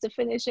answer is, to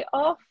finish it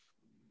off,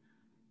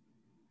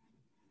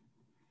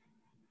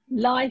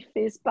 life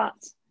is but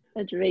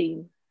a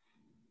dream.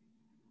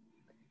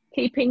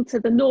 Keeping to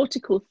the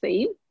nautical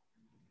theme,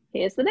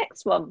 here's the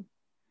next one.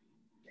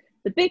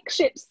 The big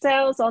ship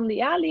sails on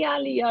the alley,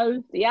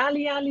 alley-o, the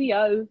alley,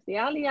 alley-o, the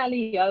alley,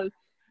 alley-o.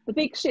 The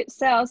big ship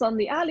sails on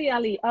the alley,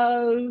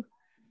 alley-o.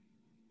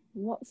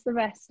 What's the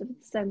rest of the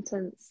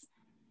sentence?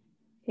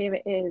 Here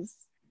it is.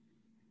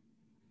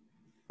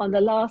 On the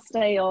last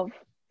day of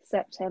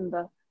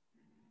September.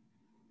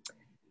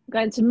 I'm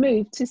going to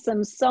move to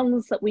some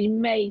songs that we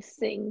may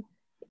sing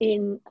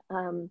in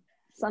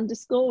Sunday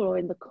school or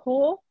in the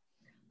corps.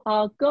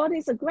 Our God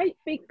is a great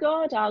big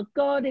God. Our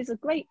God is a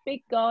great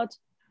big God.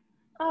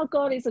 Our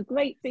God is a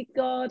great big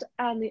God.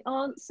 And the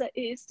answer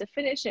is, to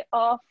finish it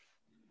off,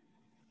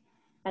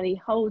 and he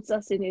holds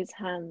us in his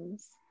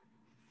hands.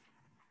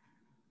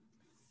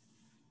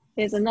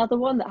 Here's another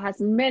one that has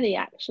many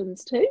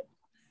actions too.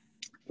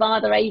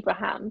 Father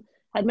Abraham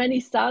had many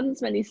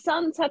sons. Many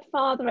sons had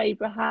Father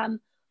Abraham.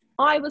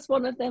 I was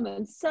one of them,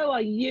 and so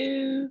are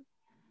you.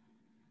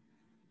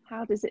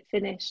 How does it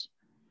finish?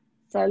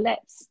 So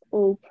let's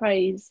all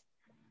praise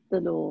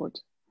the Lord.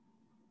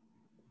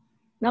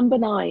 Number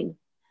 9,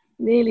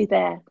 nearly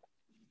there.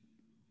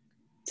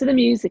 To the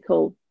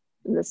musical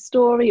and the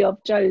story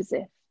of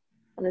Joseph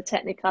and the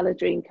Technicolor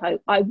Dreamcoat.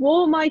 I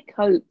wore my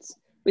coat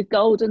with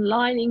golden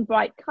lining,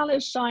 bright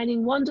colours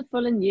shining,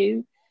 wonderful and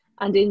new.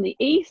 And in the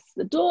east,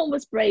 the dawn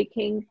was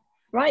breaking,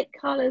 bright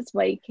colours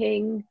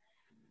waking.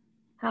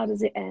 How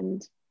does it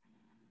end?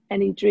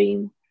 Any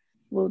dream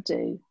will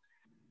do.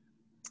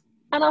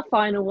 And our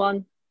final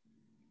one.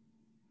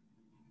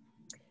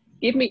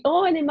 Give me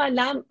oil in my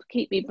lamp,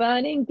 keep me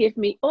burning. Give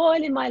me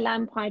oil in my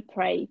lamp, I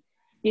pray.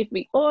 Give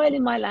me oil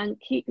in my lamp,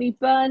 keep me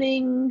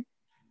burning.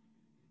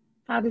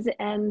 How does it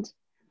end?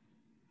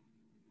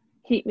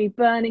 Keep me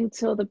burning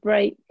till the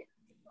break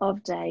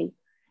of day.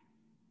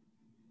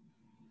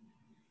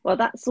 Well,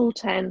 that's all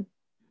 10.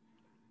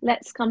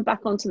 Let's come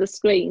back onto the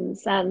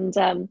screens and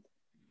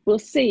we'll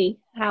see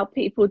how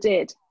people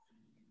did.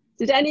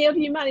 Did any of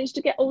you manage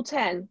to get all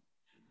 10?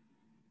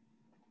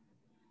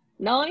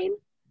 9?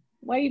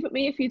 Wave at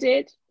me if you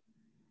did.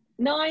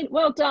 9,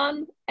 well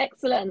done,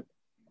 excellent.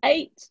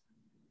 8,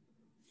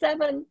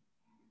 7,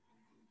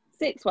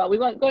 6, well, we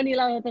won't go any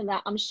lower than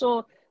that. I'm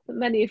sure that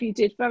many of you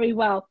did very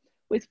well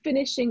with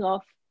finishing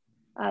off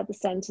the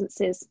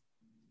sentences.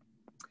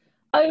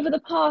 Over the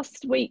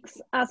past weeks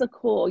as a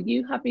core,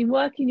 you have been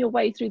working your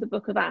way through the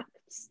book of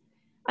Acts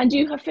and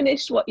you have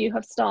finished what you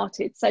have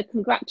started. So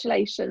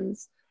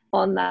congratulations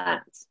on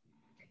that.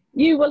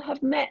 You will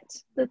have met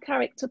the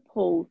character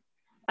Paul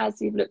as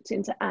you've looked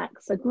into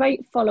Acts, a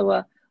great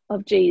follower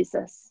of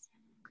Jesus.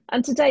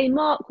 And today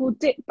Mark will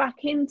dip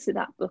back into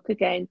that book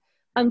again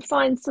and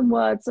find some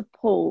words of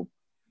Paul.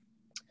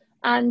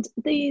 And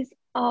these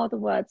are the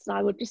words that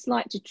I would just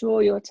like to draw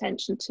your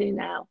attention to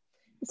now.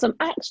 It's from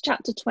Acts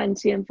chapter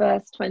 20 and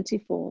verse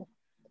 24.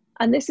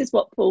 And this is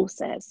what Paul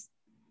says.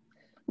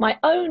 My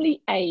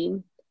only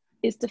aim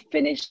is to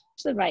finish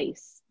the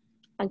race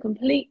and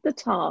complete the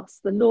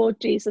task the Lord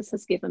Jesus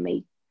has given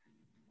me.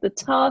 The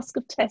task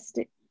of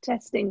the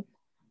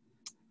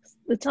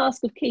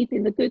task of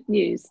keeping the good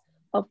news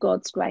of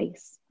God's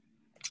grace.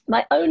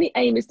 My only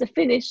aim is to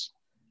finish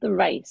the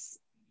race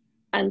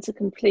and to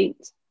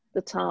complete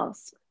the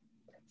task.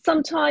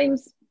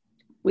 Sometimes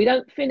we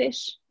don't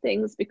finish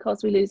things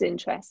because we lose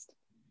interest.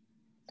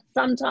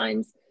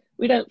 Sometimes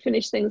we don't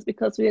finish things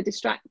because we are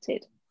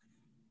distracted.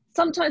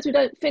 Sometimes we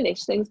don't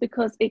finish things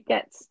because it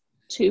gets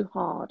too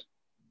hard.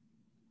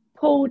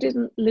 Paul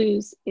didn't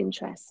lose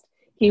interest.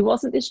 He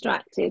wasn't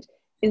distracted.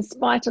 In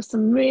spite of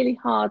some really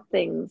hard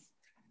things,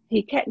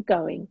 he kept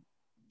going.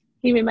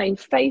 He remained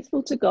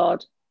faithful to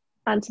God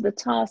and to the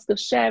task of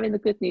sharing the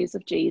good news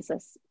of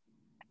Jesus.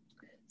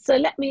 So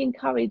let me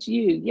encourage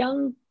you,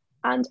 young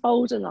and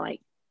old alike,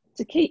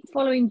 to keep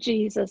following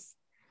Jesus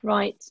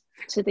right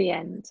to the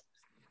end.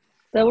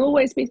 There will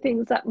always be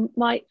things that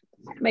might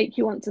make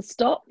you want to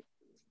stop,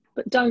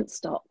 but don't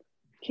stop.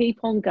 Keep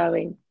on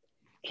going.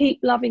 Keep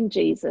loving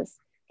Jesus.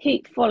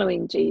 Keep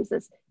following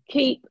Jesus.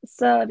 Keep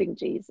serving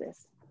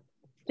Jesus.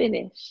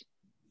 Finish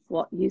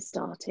what you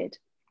started.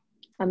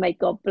 And may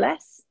God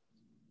bless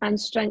and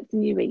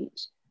strengthen you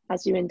each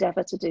as you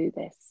endeavour to do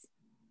this.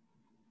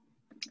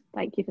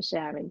 Thank you for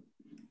sharing.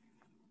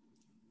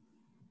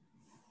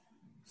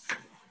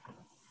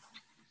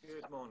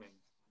 Good morning.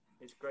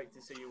 It's great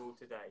to see you all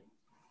today.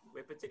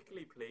 We're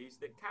particularly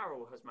pleased that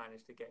Carol has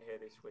managed to get here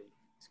this week.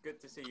 It's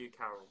good to see you,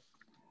 Carol.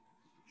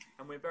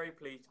 And we're very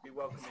pleased to be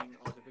welcoming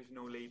our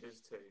divisional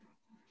leaders too.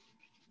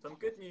 Some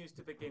good news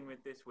to begin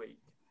with this week.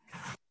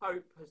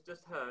 Hope has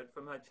just heard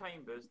from her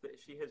chambers that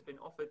she has been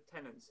offered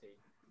tenancy.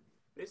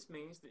 This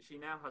means that she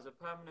now has a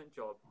permanent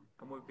job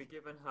and will be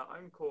given her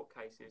own court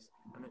cases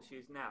and that she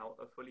is now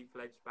a fully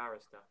fledged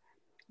barrister.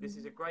 This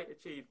is a great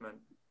achievement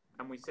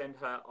and we send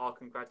her our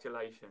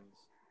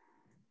congratulations.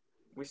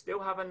 We still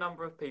have a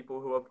number of people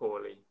who are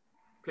poorly.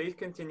 Please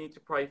continue to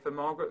pray for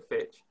Margaret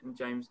Fitch and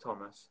James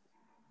Thomas.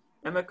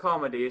 Emma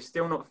Carmody is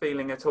still not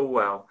feeling at all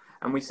well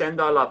and we send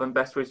our love and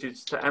best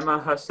wishes to Emma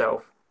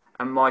herself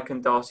and Mike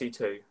and Darcy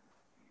too.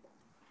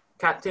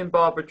 Captain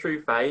Barbara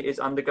Truffet is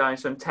undergoing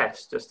some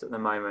tests just at the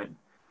moment.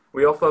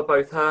 We offer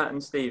both her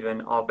and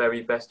Stephen our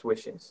very best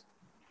wishes.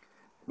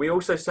 We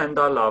also send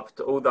our love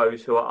to all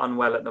those who are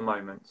unwell at the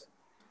moment.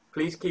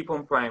 Please keep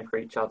on praying for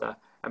each other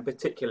and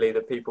particularly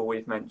the people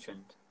we've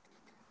mentioned.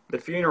 The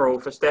funeral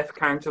for Steph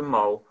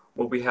Carrington-Mole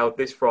will be held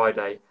this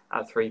Friday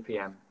at 3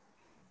 p.m.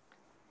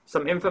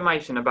 Some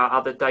information about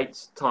other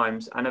dates,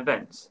 times and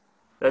events.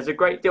 There's a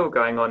great deal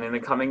going on in the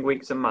coming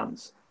weeks and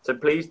months, so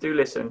please do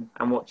listen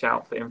and watch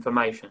out for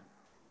information.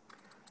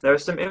 There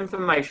is some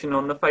information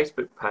on the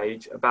Facebook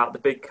page about the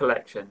big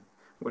collection,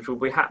 which will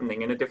be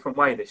happening in a different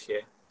way this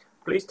year.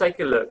 Please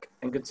take a look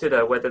and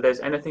consider whether there's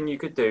anything you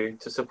could do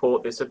to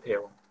support this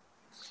appeal.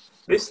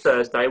 This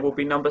Thursday will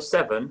be number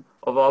 7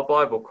 of our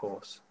Bible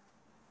course.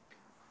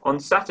 On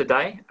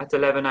Saturday at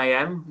 11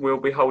 a.m, we'll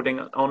be holding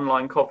an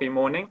online coffee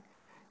morning.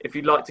 If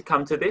you'd like to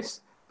come to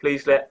this,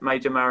 please let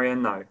Major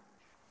Marion know.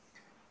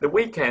 The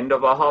weekend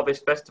of our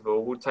Harvest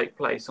Festival will take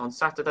place on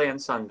Saturday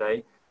and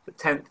Sunday, the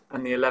 10th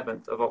and the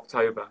 11th of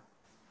October.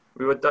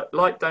 We would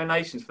like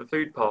donations for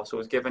food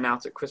parcels given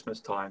out at Christmas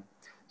time,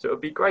 so it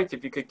would be great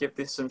if you could give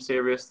this some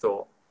serious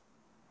thought.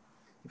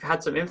 You've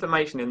had some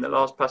information in the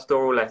last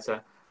pastoral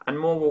letter, and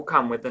more will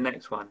come with the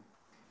next one.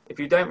 If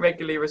you don't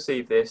regularly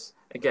receive this,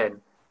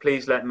 again,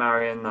 please let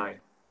Marion know.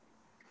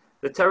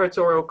 The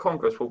Territorial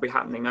Congress will be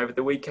happening over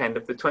the weekend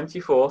of the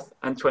 24th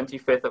and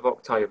 25th of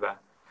October,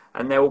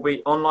 and there will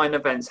be online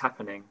events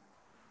happening.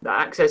 The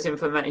access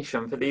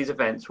information for these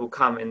events will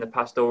come in the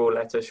pastoral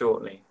letter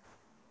shortly.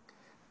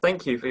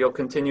 Thank you for your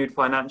continued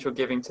financial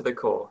giving to the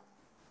Corps.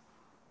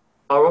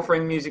 Our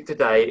offering music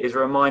today is a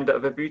reminder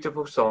of a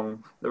beautiful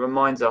song that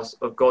reminds us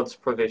of God's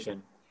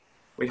provision.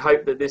 We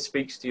hope that this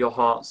speaks to your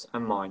hearts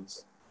and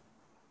minds.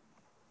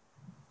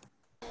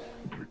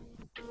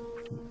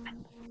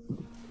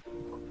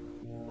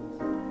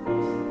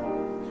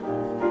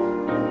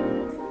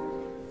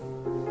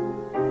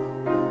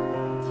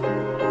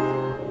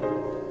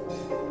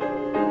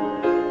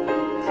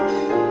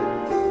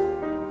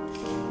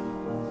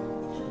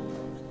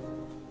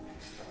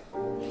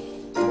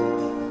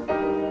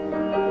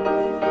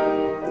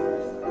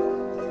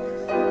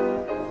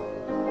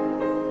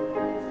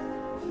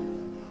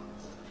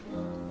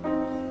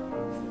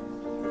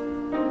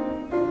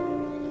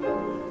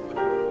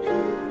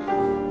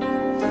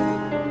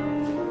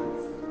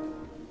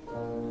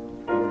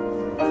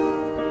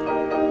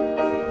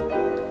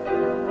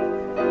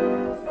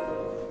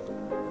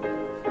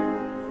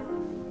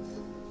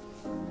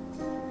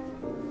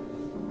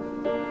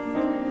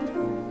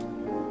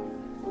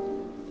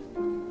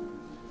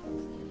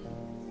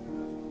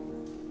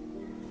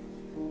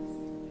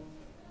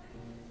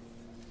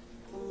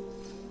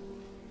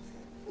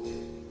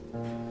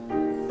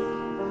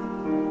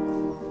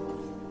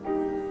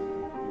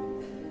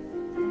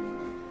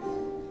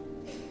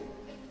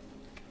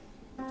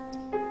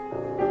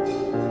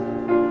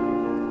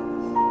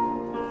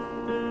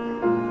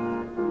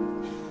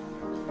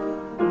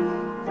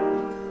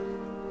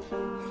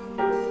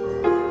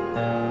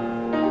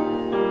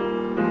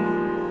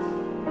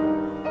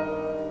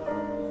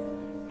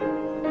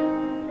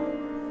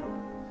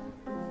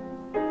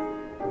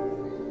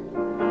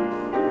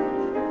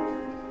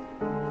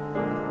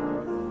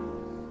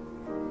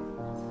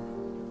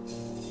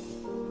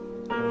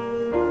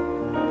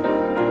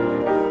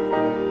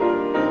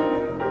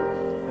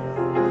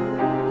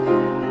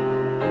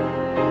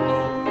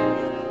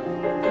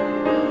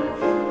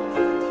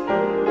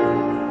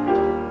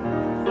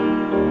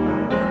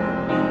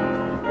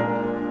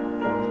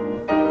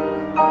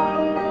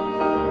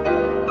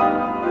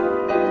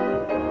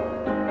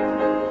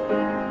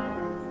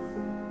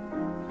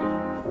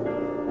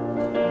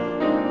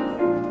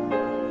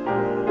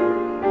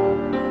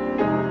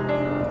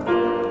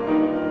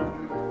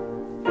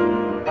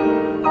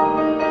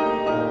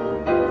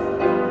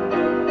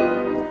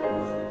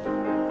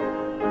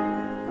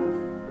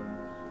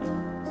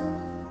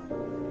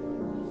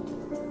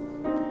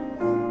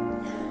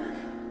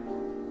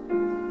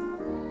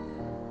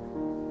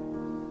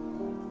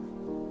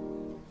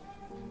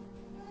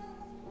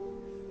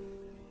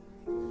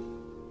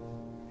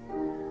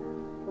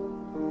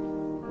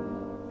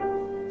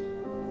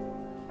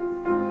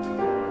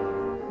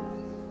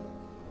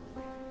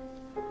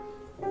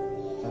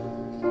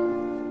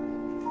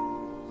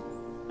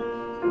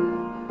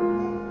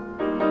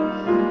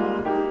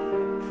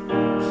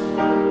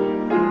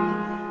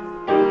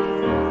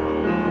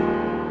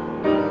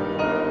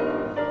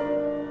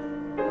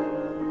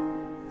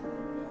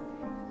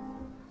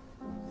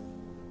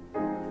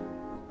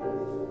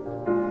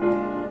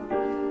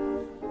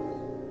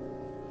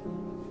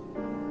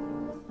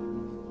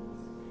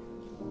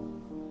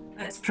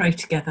 Let's pray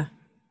together.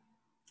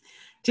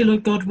 Dear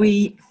Lord God,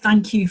 we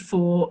thank you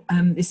for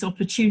this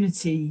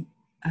opportunity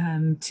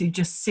to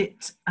just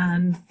sit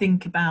and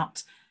think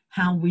about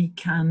how we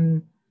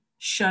can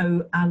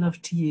show our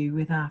love to you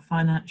with our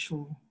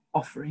financial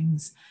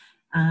offerings.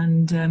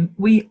 And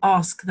we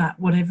ask that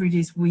whatever it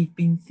is we've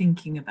been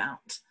thinking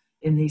about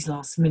in these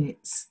last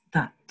minutes,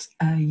 that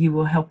you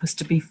will help us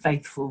to be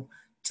faithful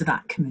to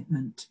that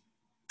commitment.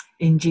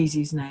 In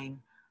Jesus'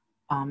 name,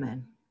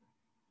 amen.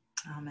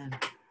 Amen.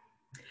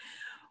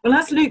 Well,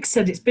 as Luke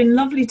said, it's been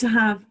lovely to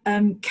have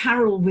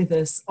Carol with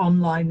us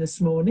online this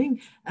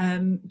morning.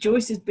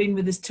 Joyce has been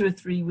with us 2 or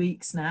 3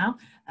 weeks now.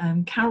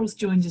 Carol's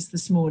joined us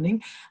this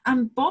morning.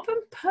 And Bob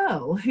and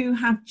Pearl, who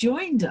have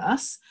joined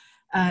us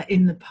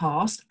in the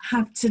past,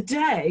 have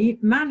today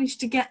managed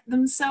to get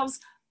themselves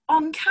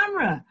on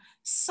camera.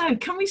 So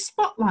can we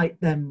spotlight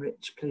them,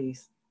 Rich,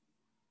 please?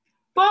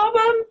 Bob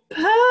and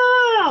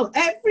Pearl!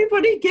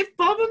 Everybody give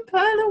Bob and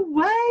Pearl a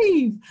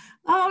wave.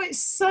 Oh,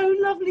 it's so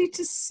lovely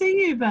to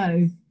see you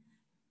both.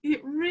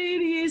 It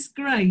really is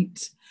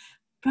great.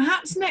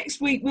 Perhaps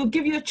next week we'll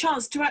give you a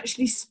chance to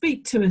actually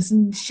speak to us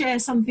and share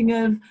something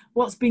of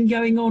what's been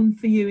going on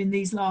for you in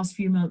these last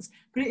few months.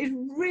 But it is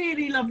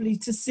really lovely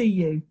to see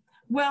you.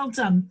 Well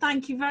done.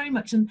 Thank you very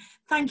much. And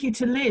thank you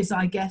to Liz,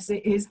 I guess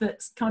it is,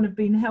 that's kind of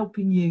been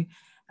helping you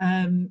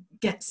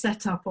get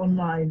set up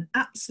online.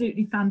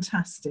 Absolutely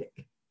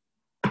fantastic.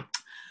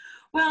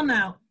 Well,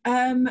 now,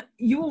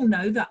 you all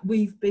know that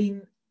we've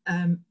been,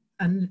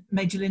 and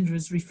Major Linda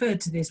has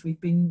referred to this,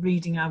 we've been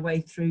reading our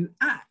way through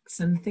Acts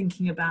and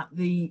thinking about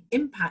the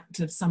impact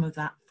of some of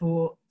that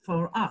for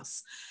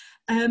us.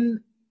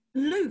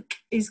 Luke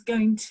is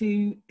going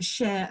to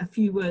share a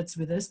few words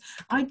with us.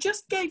 I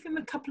just gave him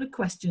a couple of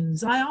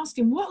questions. I asked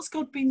him, what's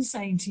God been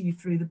saying to you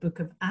through the book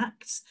of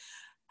Acts?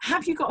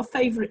 Have you got a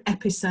favourite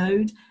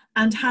episode?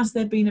 And has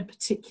there been a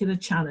particular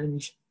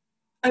challenge?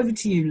 Over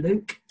to you,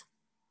 Luke.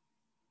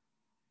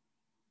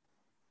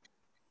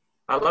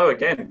 Hello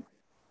again.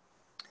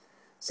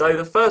 So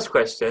the first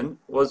question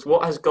was,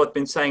 what has God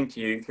been saying to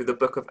you through the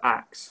book of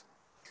Acts?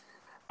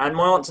 And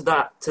my answer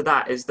to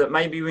that is that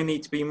maybe we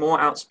need to be more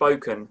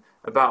outspoken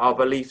about our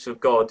beliefs of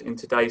God in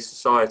today's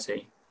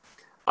society.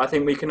 I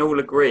think we can all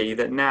agree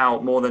that now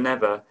more than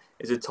ever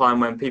is a time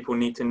when people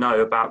need to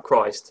know about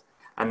Christ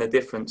and the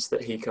difference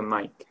that he can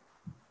make.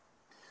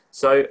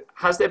 So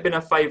has there been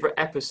a favourite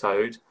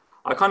episode?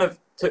 I kind of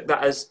took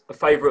that as a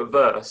favourite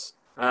verse.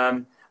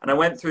 And I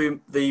went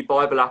through the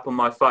Bible app on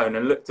my phone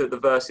and looked at the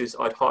verses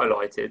I'd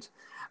highlighted.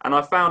 And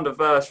I found a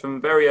verse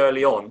from very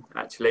early on,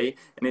 actually,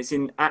 and it's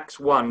in Acts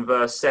 1,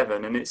 verse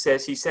 7. And it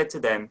says, he said to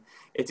them,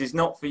 it is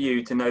not for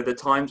you to know the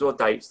times or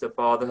dates the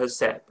Father has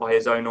set by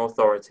his own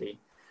authority,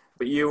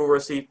 but you will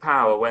receive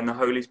power when the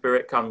Holy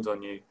Spirit comes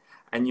on you,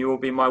 and you will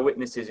be my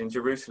witnesses in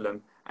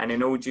Jerusalem and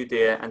in all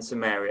Judea and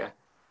Samaria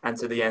and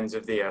to the ends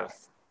of the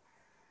earth.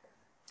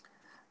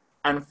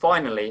 And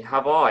finally,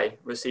 have I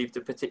received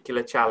a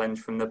particular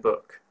challenge from the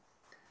book?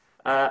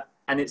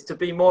 And it's to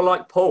be more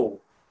like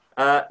Paul,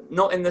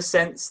 not in the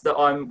sense that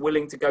I'm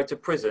willing to go to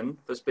prison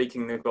for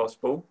speaking the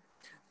gospel,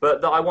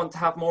 but that I want to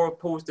have more of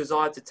Paul's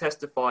desire to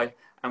testify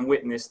and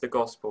witness the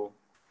gospel.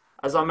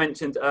 As I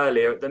mentioned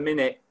earlier, at the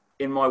minute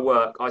in my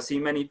work, I see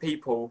many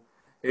people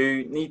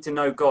who need to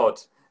know God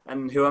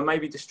and who are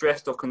maybe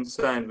distressed or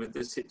concerned with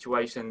the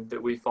situation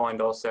that we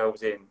find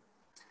ourselves in.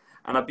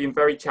 And I've been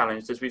very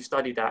challenged as we've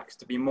studied Acts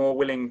to be more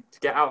willing to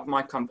get out of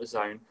my comfort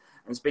zone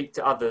and speak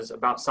to others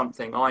about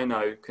something I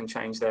know can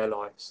change their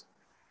lives.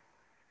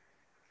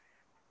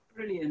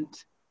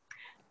 Brilliant.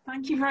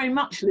 Thank you very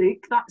much,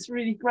 Luke. That's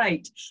really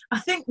great. I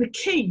think the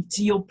key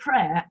to your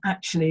prayer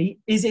actually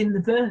is in the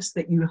verse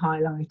that you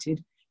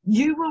highlighted.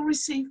 You will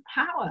receive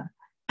power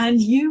and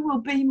you will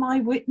be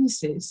my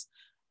witnesses.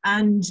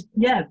 And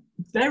yeah,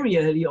 very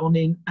early on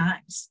in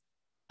Acts,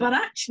 but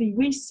actually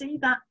we see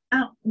that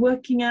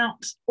working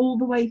out all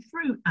the way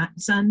through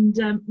Acts and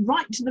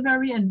right to the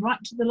very end,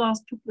 right to the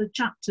last couple of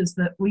chapters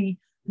that we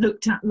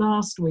looked at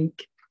last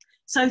week.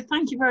 So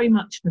thank you very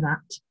much for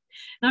that.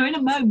 Now, in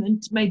a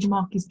moment, Major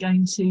Mark is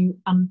going to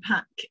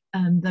unpack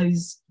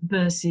those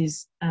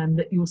verses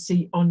that you'll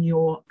see on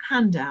your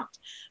handout.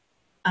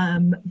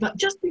 But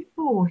just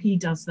before he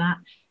does that,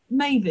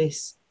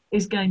 Mavis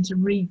is going to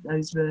read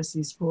those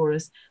verses for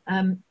us.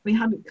 We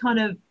had a kind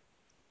of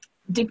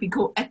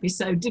difficult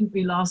episode, didn't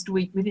we, last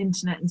week with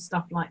internet and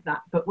stuff like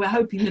that, but we're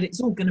hoping that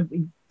it's all going to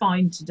be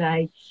fine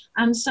today.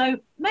 And so,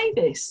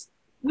 Mavis,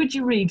 would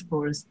you read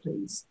for us,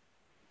 please?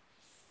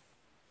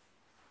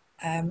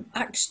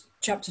 Acts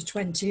chapter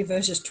 20,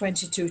 verses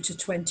 22 to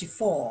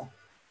 24.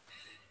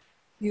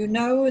 You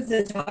know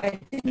that I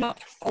did not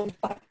hold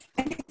back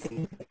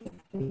anything that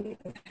would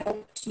have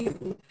helped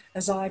you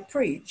as I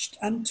preached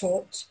and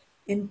taught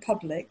in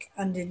public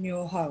and in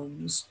your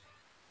homes.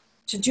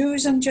 To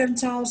Jews and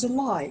Gentiles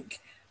alike,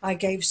 I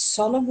gave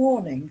solemn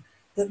warning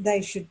that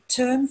they should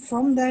turn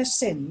from their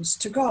sins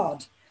to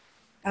God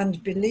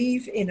and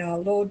believe in our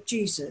Lord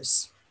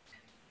Jesus.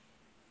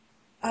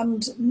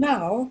 And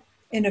now,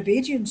 in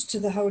obedience to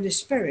the Holy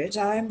Spirit,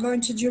 I am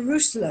going to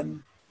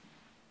Jerusalem,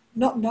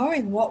 not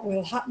knowing what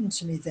will happen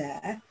to me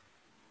there.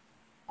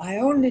 I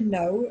only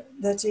know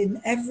that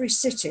in every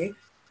city,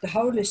 the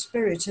Holy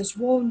Spirit has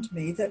warned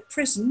me that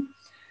prison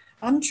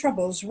and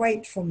troubles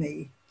wait for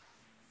me.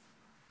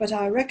 But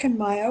I reckon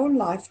my own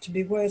life to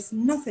be worth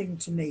nothing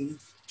to me.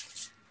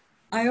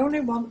 I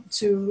only want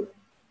to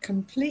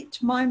complete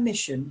my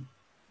mission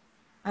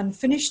and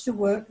finish the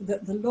work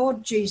that the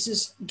Lord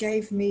Jesus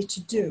gave me to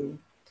do,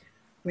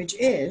 which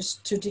is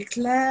to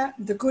declare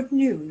the good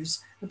news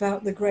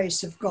about the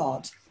grace of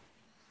God.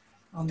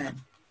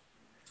 Amen.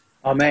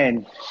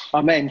 Amen.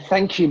 Amen.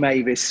 Thank you,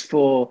 Mavis,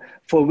 for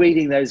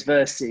reading those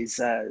verses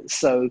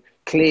so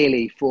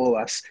clearly for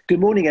us.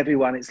 Good morning,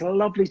 everyone. It's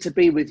lovely to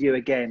be with you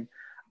again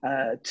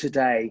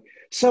today.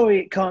 Sorry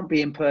it can't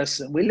be in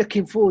person. We're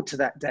looking forward to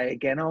that day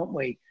again, aren't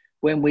we?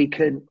 When we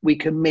can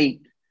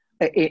meet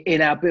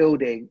in our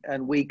building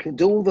and we can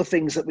do all the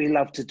things that we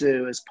love to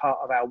do as part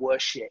of our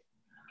worship.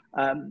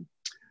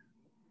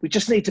 We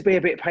just need to be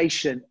a bit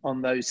patient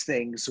on those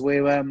things.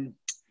 We're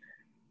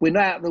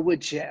not out of the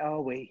woods yet,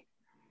 are we?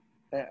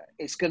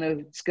 It's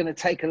gonna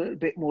take a little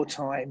bit more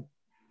time,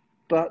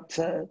 but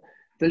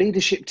the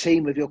leadership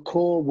team of your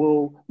core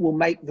will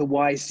make the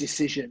wise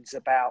decisions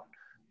about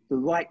the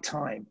right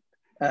time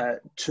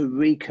to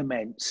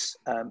recommence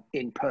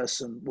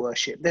in-person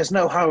worship. There's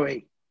no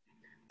hurry.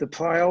 The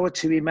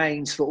priority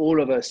remains for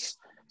all of us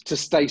to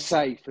stay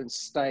safe and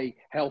stay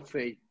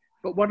healthy.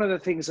 But one of the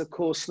things, of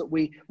course, that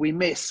we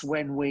miss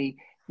when we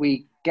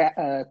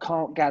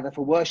can't gather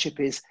for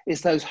worship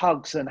is those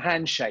hugs and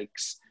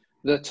handshakes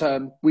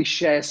that we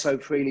share so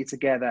freely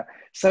together.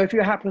 So if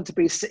you happen to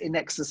be sitting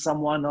next to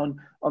someone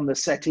on the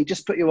settee,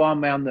 just put your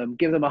arm around them,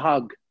 give them a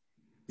hug.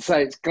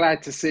 Say, it's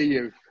glad to see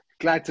you,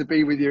 glad to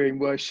be with you in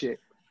worship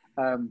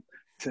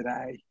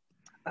today.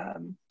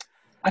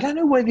 I don't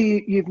know whether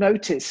you've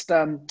noticed,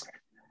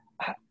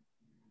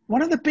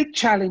 one of the big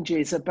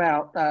challenges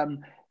about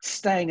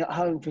staying at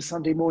home for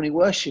Sunday morning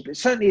worship, it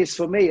certainly is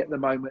for me at the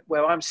moment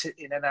where I'm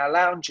sitting in our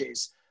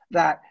lounges,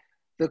 that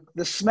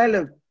the smell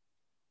of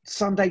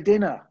Sunday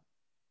dinner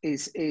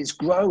is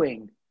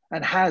growing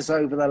and has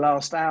over the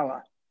last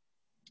hour.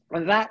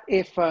 And that,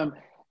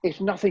 if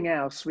nothing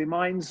else,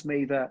 reminds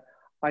me that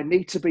I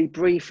need to be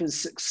brief and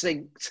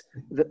succinct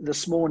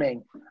this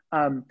morning.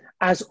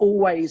 As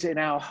always in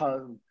our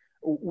home,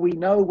 we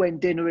know when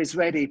dinner is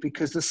ready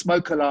because the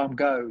smoke alarm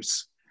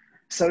goes.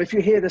 So if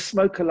you hear the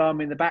smoke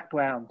alarm in the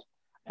background,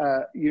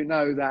 you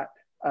know that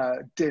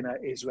dinner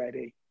is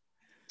ready.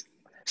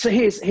 So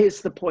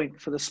here's the point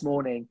for this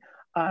morning.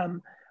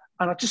 And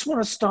I just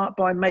want to start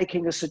by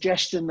making a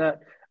suggestion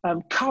that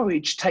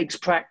courage takes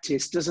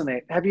practice, doesn't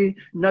it? Have you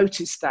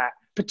noticed that?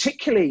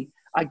 Particularly,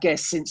 I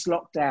guess, since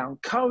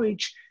lockdown,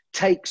 courage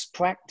takes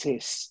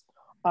practice.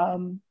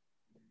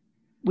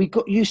 We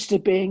got used to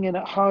being in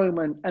at home,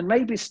 and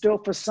maybe still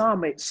for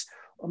some,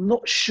 I'm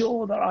not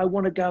sure that I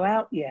want to go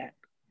out yet.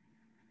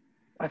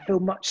 I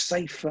feel much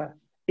safer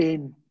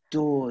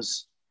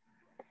indoors.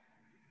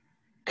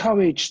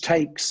 Courage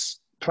takes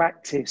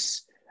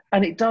practice,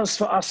 and it does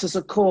for us as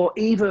a core,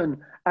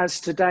 even as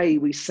today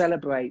we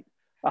celebrate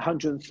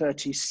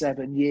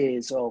 137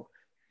 years of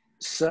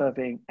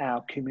serving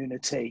our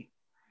community.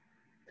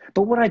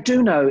 But what I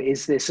do know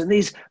is this, and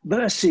these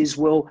verses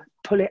will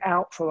pull it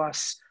out for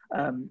us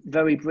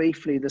very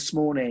briefly this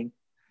morning,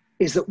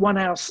 is that one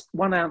ounce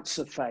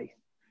of faith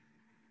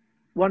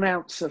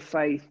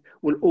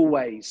will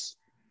always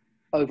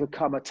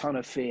overcome a ton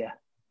of fear.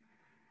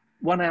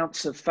 1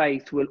 ounce of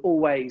faith will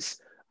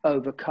always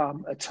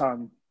overcome a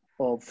ton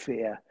of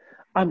fear.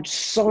 I'm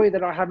sorry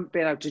that I haven't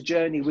been able to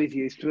journey with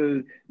you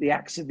through the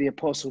Acts of the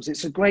Apostles.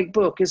 It's a great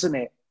book, isn't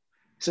it?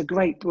 It's a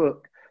great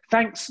book.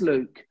 Thanks,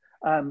 Luke,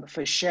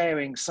 for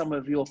sharing some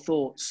of your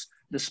thoughts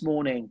this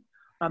morning.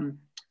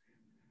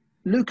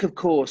 Luke, of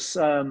course,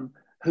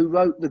 who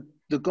wrote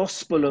the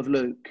Gospel of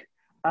Luke,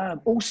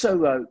 also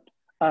wrote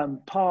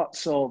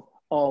parts of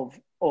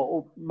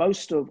or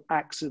most of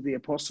Acts of the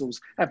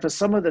Apostles. And for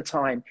some of the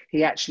time,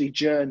 he actually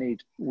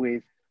journeyed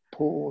with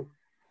Paul.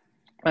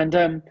 And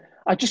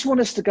I just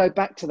want us to go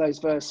back to those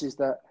verses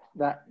that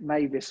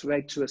Mavis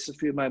read to us a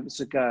few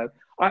moments ago.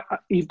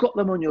 You've got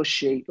them on your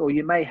sheet, or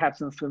you may have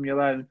them from your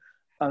own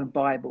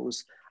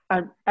Bibles.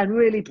 And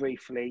really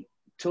briefly,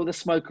 till the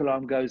smoke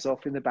alarm goes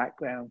off in the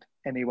background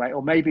anyway,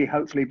 or maybe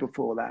hopefully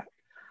before that,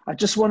 I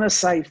just want to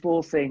say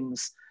 4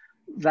 things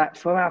that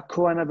for our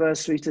core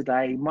anniversary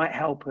today might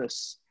help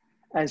us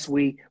as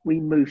we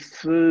move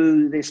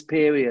through this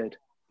period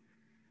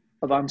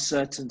of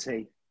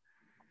uncertainty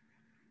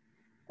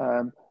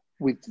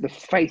with the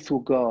faithful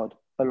God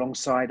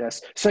alongside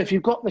us. So if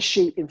you've got the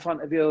sheet in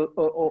front of you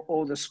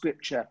or the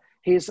scripture,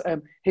 here's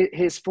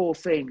 4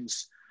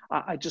 things.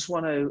 I just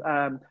want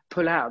to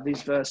pull out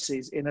these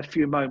verses in a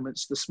few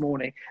moments this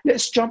morning.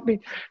 Let's jump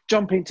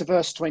into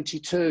verse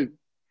 22.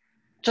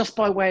 Just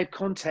by way of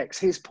context,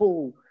 here's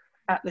Paul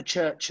at the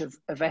church of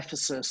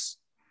Ephesus.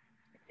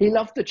 He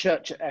loved the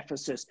church at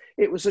Ephesus.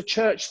 It was a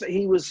church that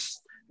he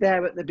was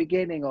there at the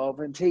beginning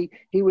of, and he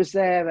was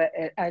there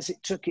as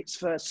it took its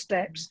first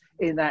steps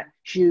in that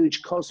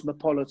huge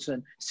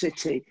cosmopolitan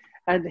city.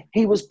 And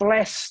he was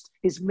blessed.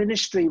 His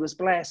ministry was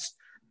blessed,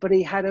 but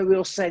he had a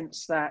real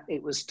sense that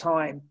it was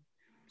time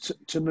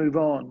to move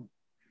on.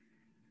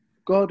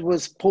 God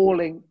was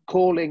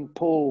calling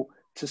Paul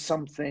to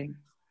something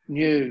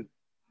new.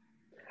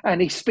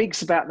 And he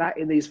speaks about that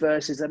in these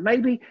verses. And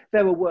maybe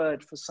they're a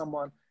word for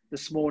someone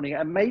this morning,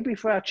 and maybe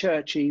for our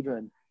church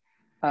even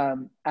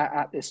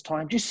at this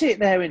time. Do you see it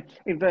there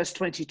in verse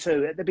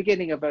 22, at the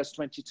beginning of verse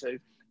 22?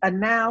 And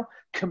now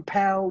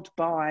compelled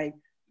by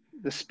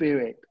the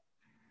Spirit.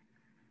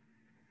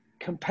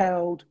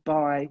 Compelled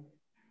by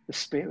the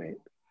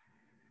Spirit.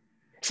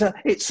 So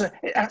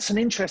that's an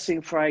interesting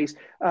phrase.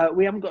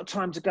 We haven't got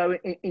time to go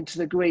into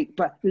the Greek,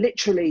 but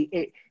literally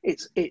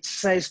it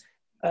says,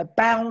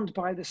 bound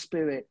by the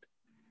Spirit.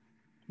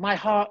 My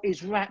heart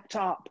is wrapped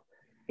up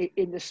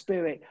in the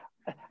Spirit.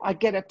 I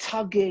get a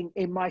tugging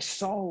in my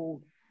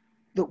soul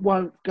that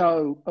won't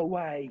go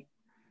away.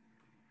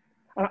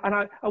 And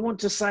I want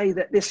to say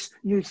that this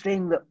new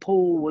thing that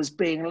Paul was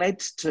being led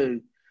to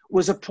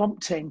was a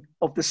prompting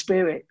of the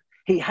Spirit.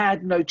 He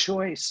had no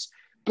choice.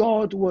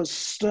 God was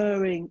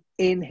stirring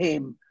in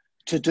him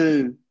to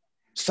do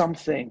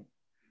something.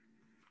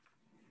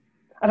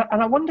 And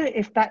I wonder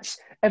if that's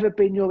ever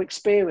been your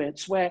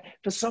experience, where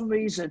for some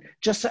reason,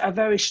 just at a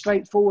very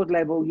straightforward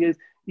level,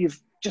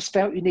 you've just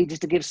felt you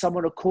needed to give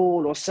someone a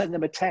call or send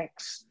them a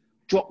text,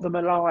 drop them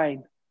a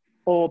line,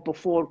 or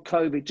before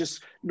COVID,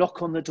 just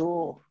knock on the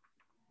door.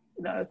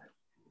 You know,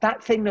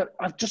 that thing that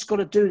I've just got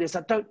to do this.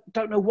 I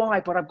don't know why,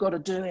 but I've got to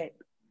do it.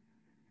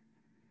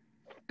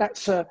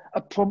 That's a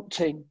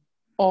prompting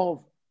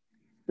of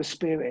the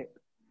Spirit.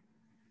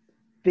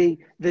 The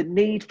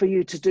need for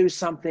you to do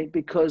something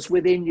because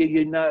within you,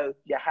 you know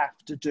you have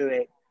to do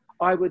it.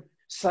 I would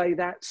say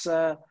that's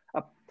the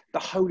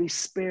Holy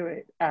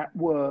Spirit at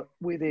work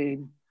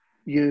within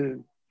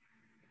you.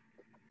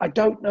 I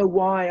don't know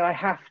why I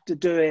have to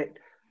do it,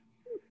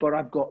 but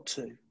I've got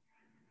to.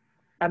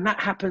 And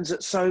that happens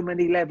at so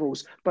many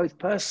levels, both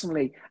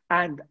personally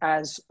and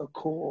as a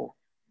core.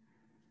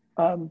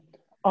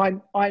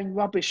 I'm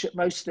rubbish at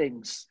most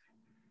things.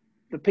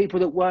 The people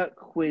that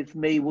work with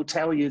me will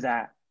tell you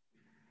that,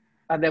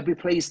 and they'll be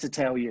pleased to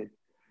tell you.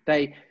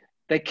 They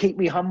keep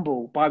me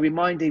humble by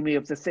reminding me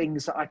of the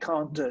things that I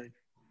can't do.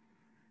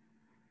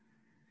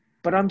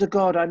 But under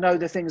God, I know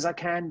the things I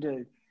can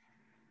do.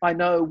 I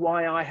know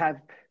why I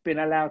have been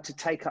allowed to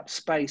take up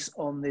space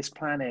on this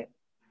planet.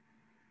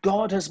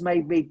 God has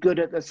made me good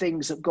at the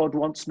things that God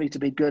wants me to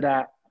be good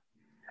at.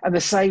 And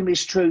the same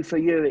is true for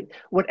you,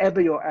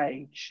 whatever your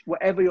age,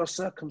 whatever your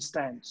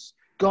circumstance.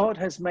 God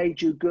has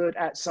made you good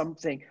at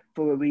something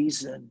for a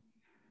reason.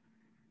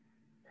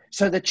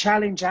 So the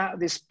challenge out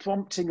of this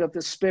prompting of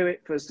the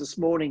Spirit for us this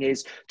morning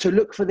is to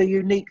look for the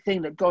unique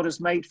thing that God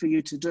has made for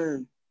you to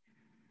do.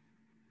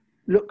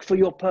 Look for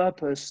your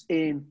purpose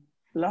in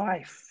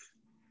life.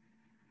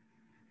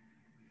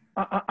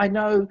 I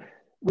know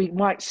we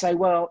might say,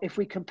 well, if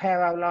we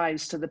compare our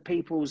lives to the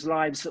people's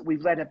lives that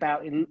we've read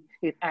about in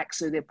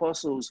Acts of the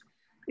Apostles,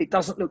 it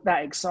doesn't look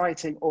that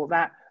exciting or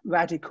that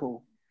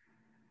radical.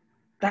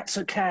 That's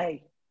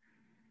okay.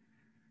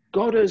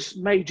 God has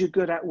made you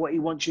good at what he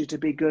wants you to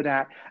be good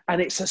at,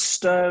 and it's a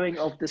stirring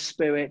of the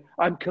Spirit.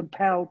 I'm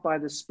compelled by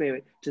the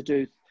Spirit to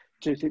do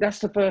things. That's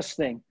the first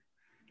thing.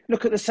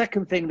 Look at the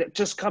second thing that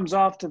just comes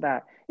after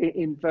that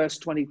in verse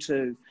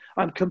 22.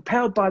 I'm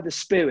compelled by the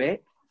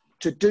Spirit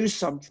to do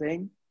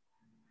something.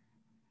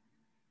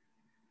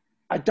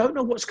 I don't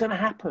know what's going to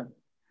happen.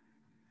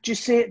 Do you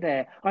see it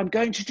there? I'm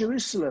going to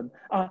Jerusalem.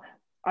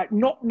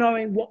 Not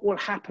knowing what will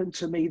happen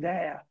to me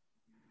there.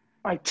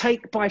 I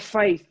take by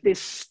faith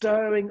this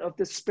stirring of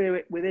the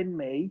Spirit within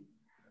me,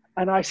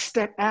 and I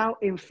step out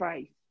in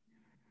faith,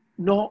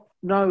 not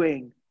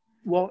knowing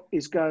what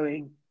is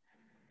going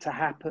to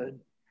happen.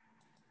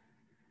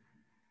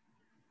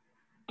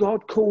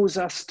 God calls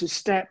us to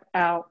step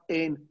out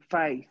in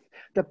faith.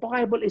 The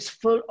Bible is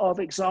full of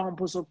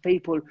examples of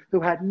people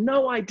who had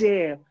no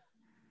idea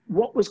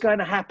what was going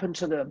to happen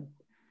to them,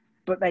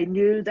 but they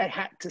knew they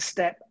had to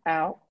step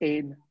out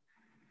in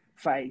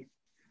faith.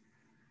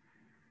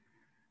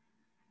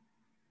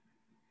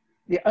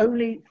 The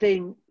only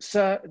thing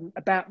certain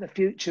about the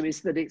future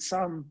is that it's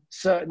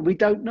uncertain. We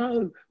don't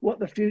know what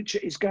the future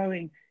is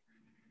going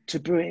to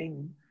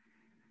bring.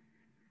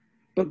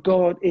 But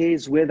God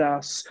is with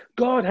us.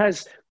 God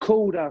has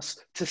called us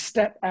to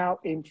step out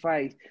in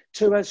faith,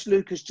 to, as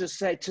Luke has just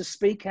said, to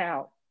speak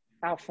out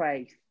our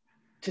faith,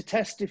 to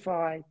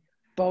testify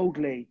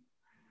boldly,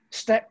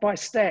 step by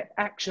step,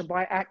 action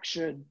by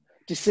action,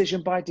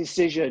 decision by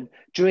decision,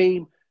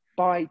 dream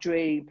by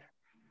dream.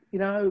 You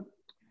know,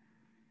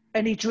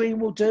 any dream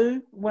will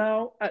do.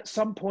 Well, at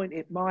some point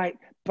it might,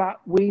 but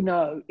we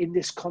know in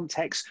this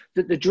context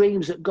that the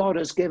dreams that God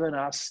has given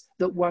us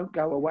that won't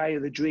go away are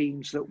the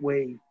dreams that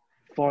we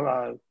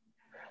follow.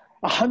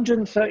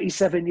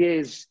 137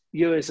 years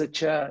you as a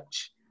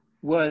church,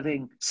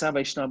 Worthing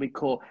Salvation Army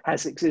Corps,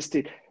 has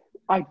existed.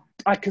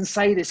 I can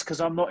say this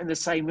because I'm not in the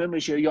same room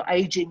as you. You're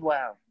aging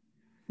well.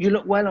 You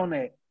look well on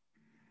it.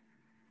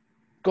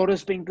 God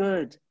has been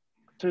good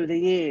through the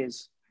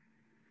years.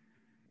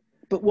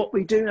 But what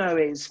we do know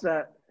is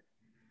that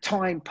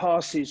time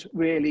passes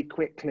really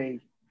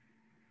quickly.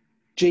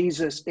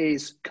 Jesus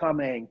is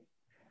coming.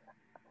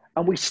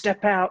 And we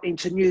step out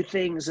into new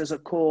things as a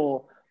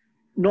core,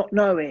 not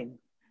knowing.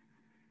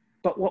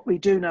 But what we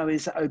do know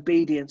is that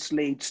obedience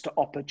leads to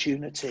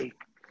opportunity.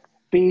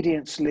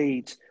 Obedience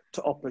leads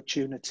to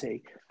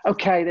opportunity.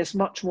 Okay, there's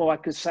much more I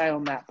could say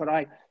on that, but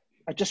I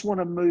just want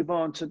to move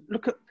on to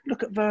look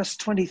at verse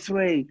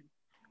 23.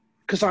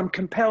 Because I'm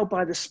compelled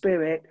by the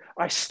Spirit,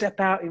 I step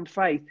out in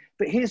faith.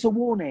 But here's a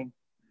warning.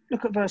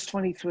 Look at verse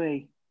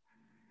 23.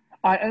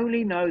 I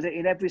only know that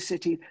in every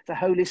city, the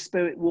Holy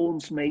Spirit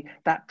warns me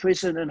that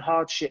prison and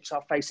hardships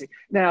are facing.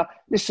 Now,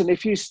 listen,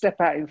 if you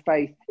step out in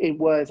faith in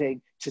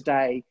Worthing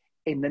today,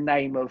 in the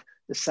name of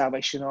the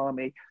Salvation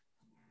Army,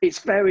 it's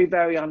very,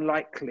 very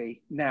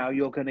unlikely now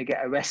you're going to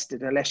get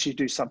arrested unless you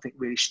do something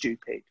really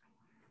stupid.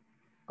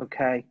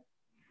 Okay?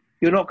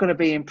 You're not going to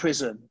be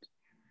imprisoned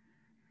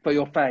for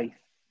your faith.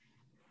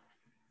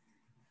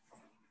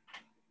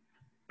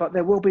 But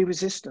there will be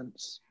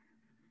resistance.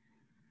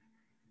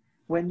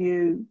 When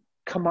you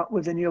come up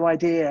with a new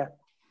idea,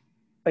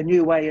 a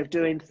new way of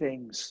doing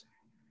things,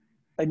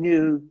 a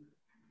new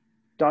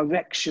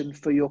direction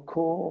for your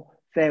core,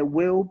 there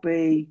will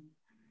be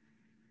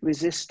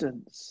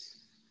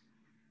resistance.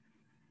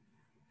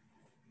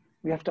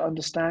 We have to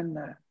understand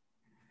that.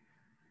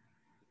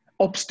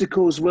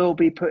 Obstacles will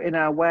be put in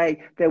our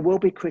way. There will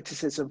be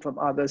criticism from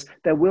others.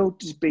 There will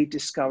be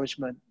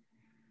discouragement.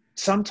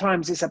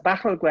 Sometimes it's a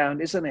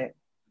battleground, isn't it?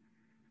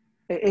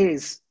 It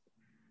is.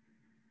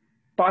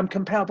 But I'm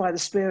compelled by the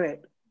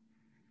Spirit.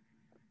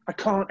 I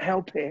can't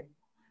help it.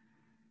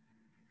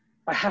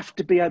 I have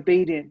to be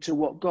obedient to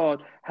what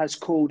God has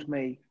called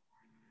me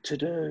to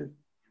do.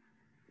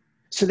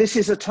 So this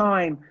is a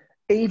time,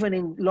 even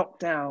in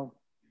lockdown,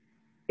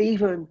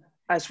 even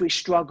as we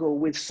struggle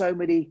with so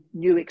many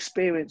new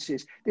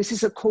experiences, this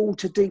is a call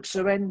to deep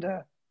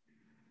surrender.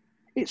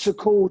 It's a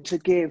call to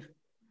give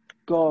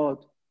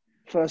God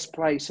first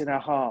place in our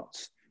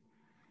hearts,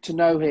 to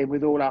know him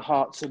with all our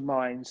hearts and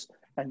minds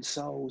and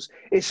souls.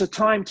 It's a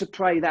time to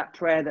pray that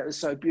prayer that was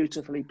so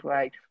beautifully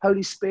prayed.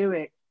 Holy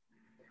Spirit,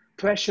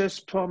 precious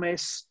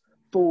promise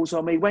falls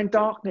on me when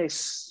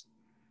darkness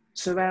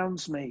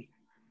surrounds me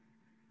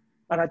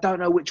and I don't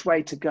know which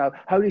way to go.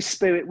 Holy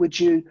Spirit, would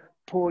you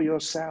pour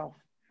yourself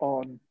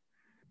on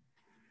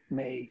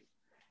me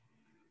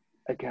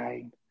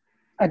again?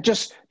 And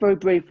just very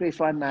briefly,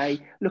 if I may,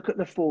 look at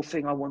the fourth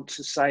thing I want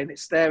to say, and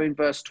it's there in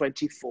verse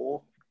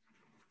 24.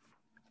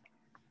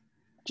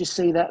 Just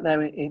see that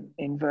there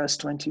in verse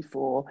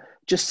 24.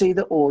 Just see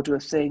the order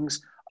of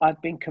things.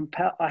 I've been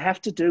compelled. I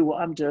have to do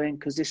what I'm doing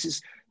because this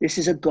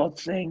is a God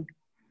thing.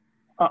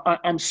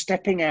 I'm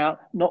stepping out,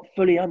 not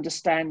fully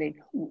understanding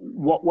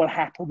what will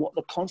happen, what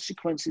the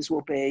consequences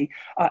will be.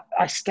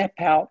 I step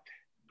out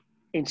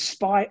in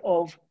spite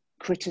of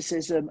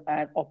criticism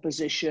and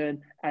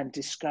opposition and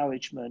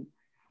discouragement.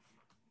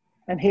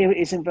 And here it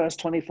is in verse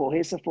 24.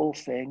 Here's the fourth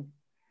thing.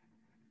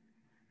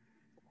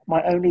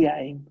 My only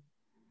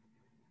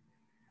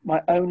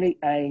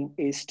aim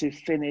is to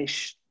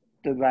finish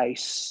the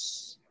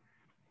race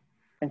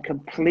and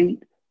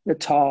complete the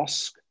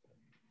task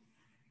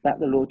that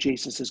the Lord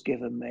Jesus has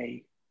given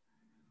me.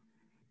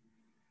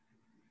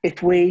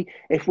 If we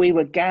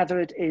were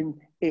gathered in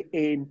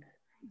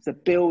the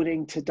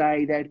building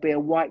today, there'd be a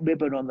white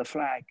ribbon on the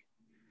flag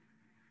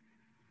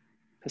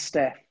for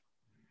Steph.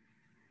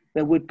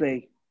 There would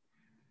be.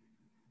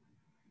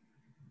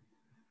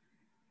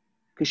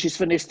 Because she's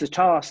finished the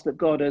task that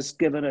God has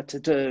given her to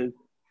do.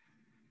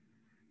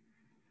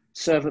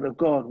 Servant of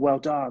God, well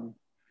done.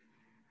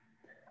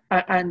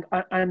 And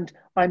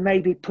I may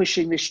be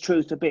pushing this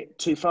truth a bit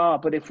too far,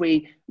 but if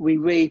we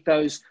read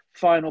those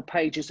final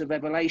pages of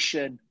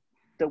Revelation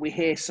that we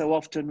hear so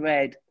often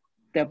read,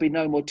 there'll be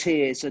no more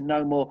tears and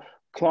no more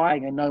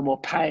crying and no more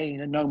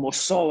pain and no more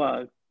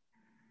sorrow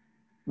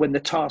when the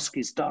task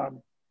is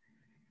done.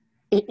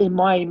 In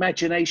my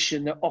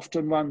imagination that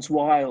often runs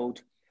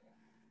wild,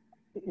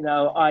 you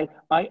know,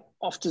 I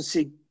often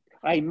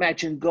I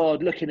imagine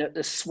God looking at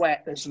the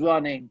sweat that's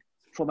running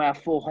from our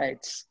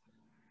foreheads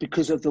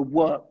because of the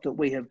work that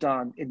we have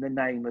done in the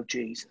name of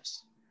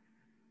Jesus.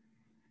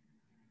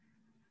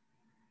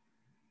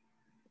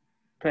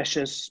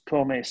 Precious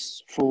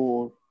promise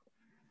fall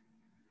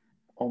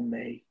on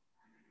me.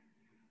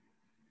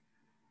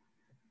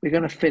 We're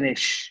going to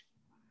finish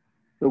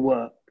the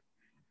work,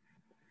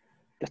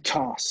 the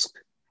task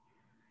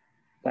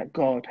that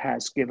God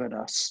has given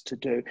us to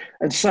do.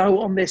 And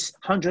so on this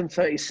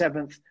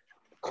 137th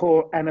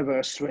core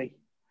anniversary,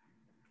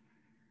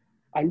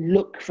 I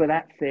look for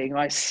that thing.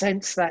 I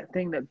sense that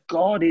thing that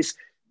God is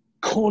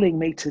calling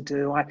me to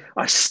do.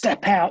 I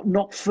step out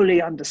not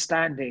fully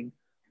understanding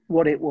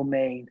what it will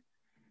mean.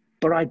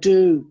 But I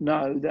do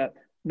know that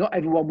not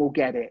everyone will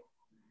get it.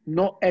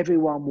 Not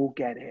everyone will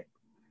get it.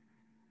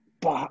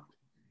 But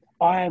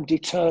I am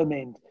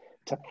determined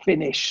to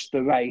finish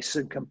the race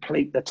and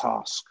complete the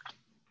task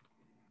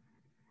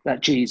that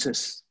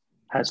Jesus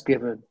has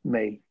given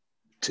me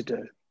to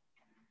do.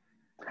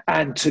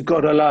 And to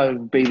God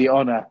alone be the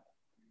honor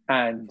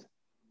and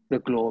the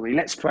glory.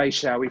 Let's pray,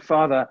 shall we?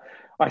 Father,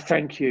 I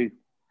thank you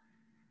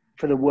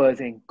for the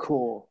Worthing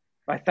Core.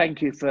 I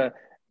thank you for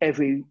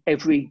every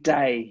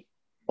day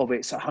of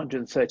its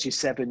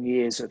 137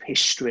 years of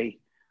history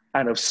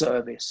and of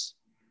service.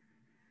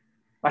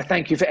 I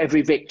thank you for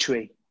every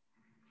victory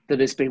that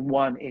has been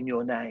won in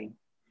your name.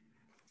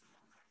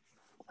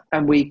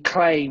 And we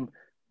claim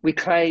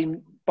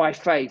by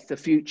faith the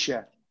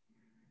future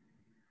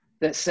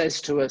that says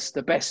to us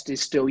the best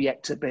is still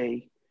yet to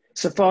be.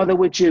 So Father,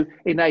 would you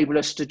enable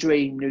us to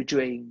dream new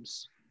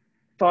dreams?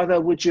 Father,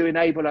 would you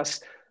enable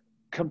us,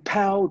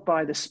 compelled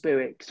by the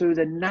Spirit, through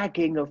the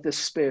nagging of the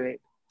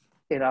Spirit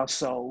in our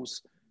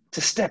souls,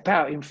 to step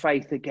out in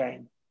faith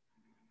again,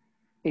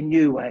 in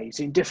new ways,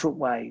 in different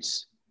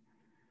ways,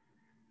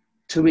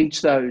 to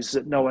reach those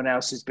that no one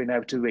else has been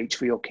able to reach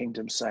for your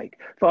kingdom's sake.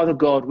 Father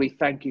God, we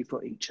thank you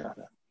for each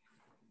other.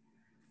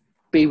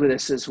 Be with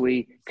us as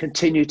we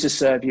continue to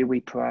serve you, we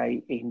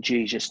pray in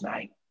Jesus'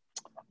 name.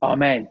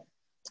 Amen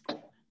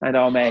and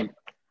amen.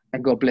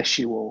 And God bless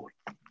you all.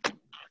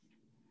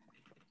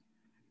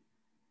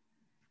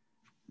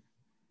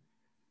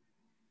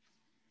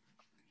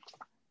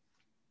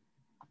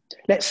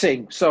 Let's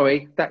sing.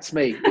 Sorry, that's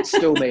me. It's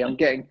still me. I'm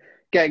getting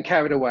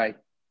carried away.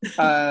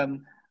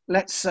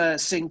 Let's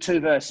sing two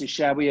verses,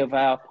 shall we, of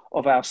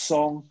our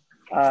song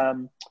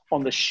on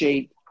the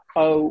sheet.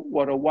 Oh,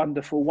 what a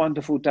wonderful,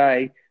 wonderful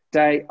day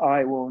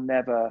I will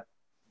never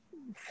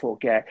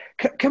forget.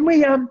 Can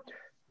we?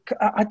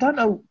 I don't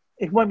know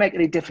it won't make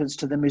any difference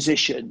to the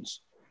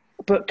musicians.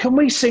 But can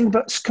we sing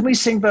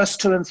verse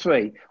 2 and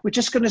 3? We're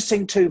just going to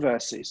sing 2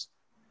 verses.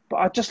 But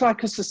I'd just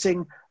like us to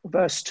sing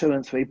verse 2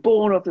 and 3.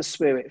 Born of the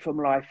Spirit from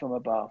life from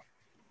above,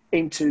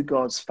 into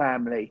God's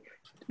family.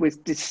 We're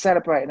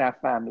celebrating our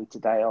family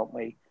today, aren't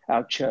we?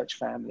 Our church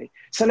family.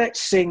 So let's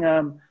sing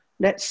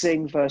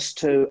verse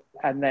 2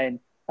 and then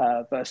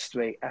verse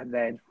 3 and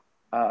then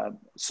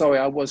sorry,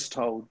 I was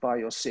told by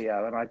your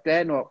CEO, and I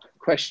dare not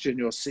question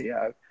your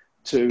CEO,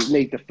 to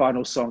lead the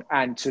final song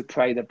and to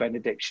pray the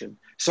benediction.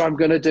 So I'm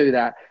going to do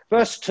that.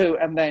 Verse 2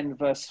 and then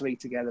verse 3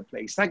 together,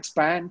 please. Thanks,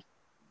 band.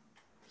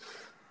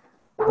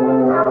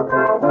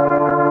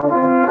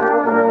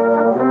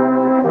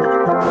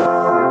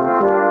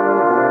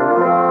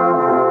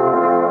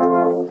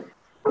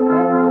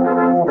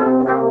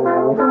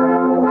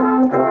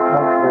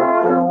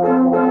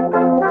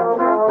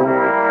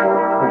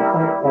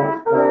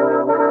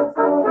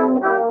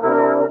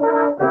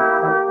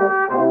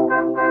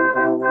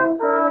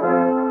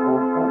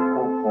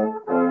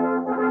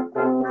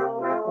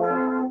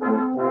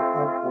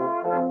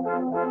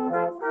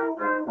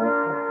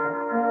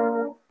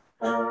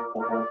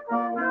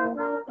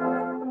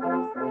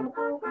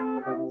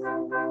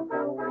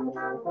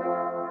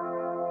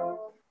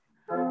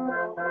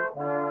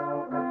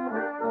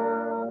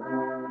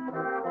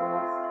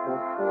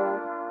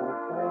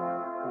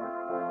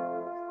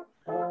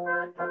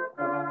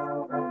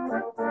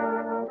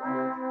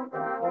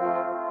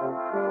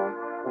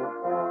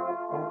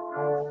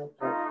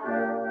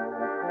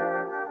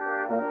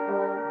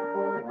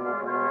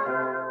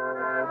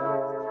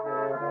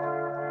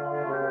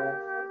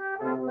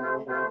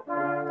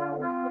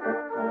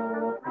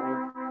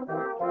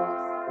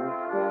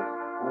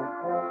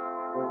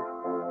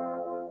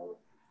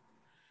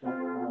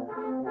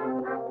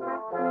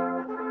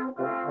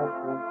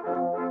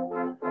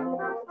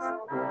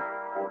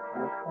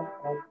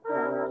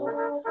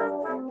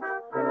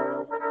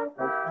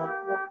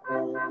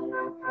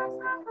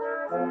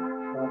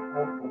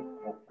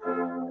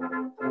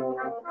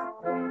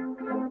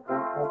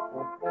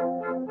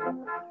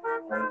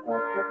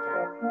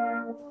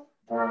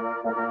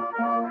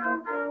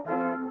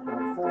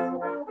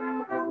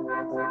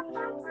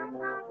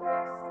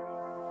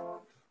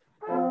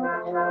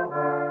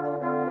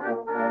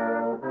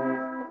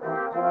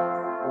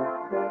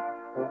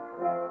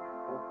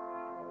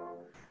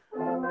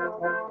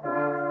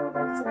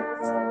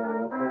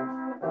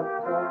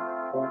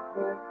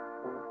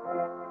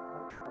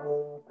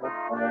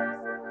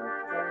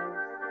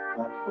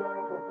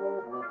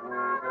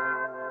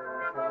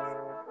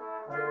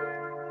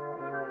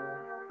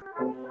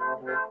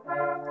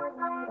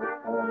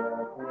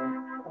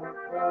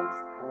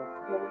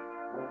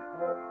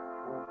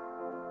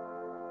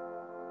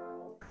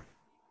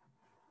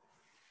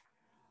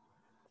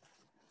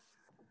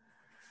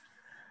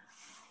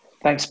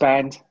 Thanks,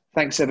 band.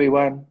 Thanks,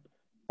 everyone.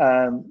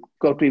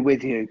 God be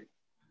with you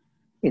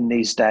in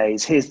these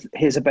days.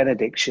 Here's a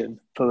benediction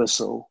for us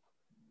all.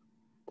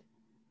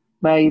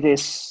 May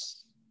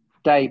this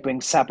day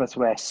bring Sabbath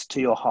rest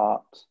to your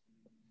heart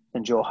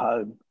and your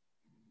home.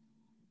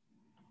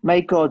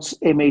 May God's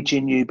image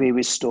in you be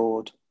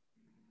restored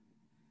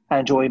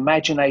and your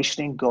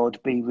imagination in God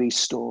be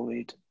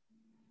restored.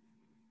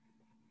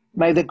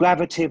 May the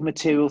gravity of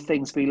material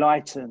things be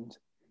lightened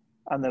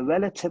and the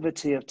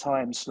relativity of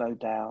time slow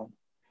down.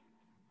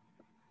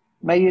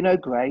 May you know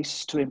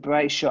grace to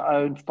embrace your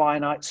own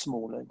finite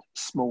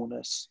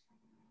smallness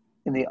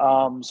in the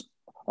arms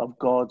of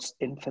God's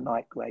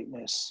infinite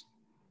greatness.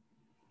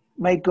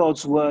 May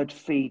God's word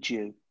feed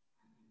you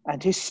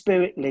and his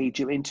spirit lead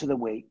you into the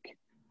week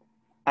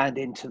and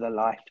into the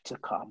life to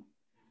come.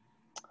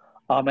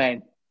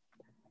 Amen.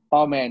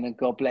 Amen, and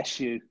God bless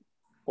you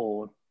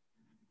all.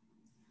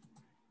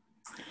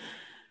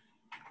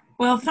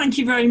 Well, thank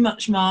you very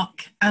much,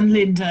 Mark and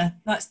Linda.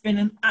 That's been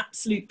an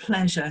absolute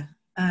pleasure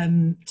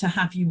to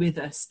have you with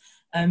us.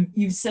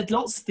 You've said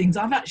lots of things.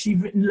 I've actually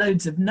written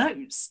loads of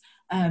notes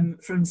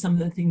from some of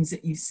the things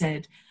that you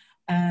said,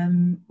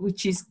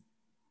 which is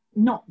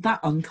not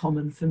that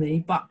uncommon for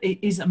me, but it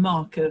is a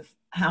mark of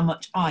how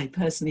much I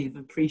personally have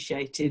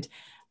appreciated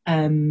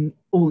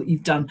all that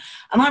you've done.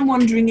 And I'm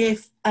wondering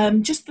if,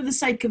 just for the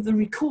sake of the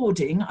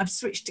recording, I've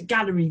switched to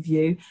gallery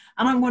view,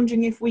 and I'm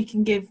wondering if we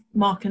can give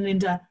Mark and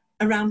Linda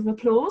a round of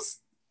applause.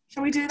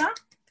 Shall we do that?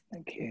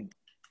 Thank you.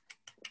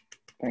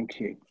 Thank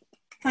you.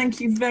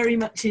 Thank you very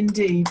much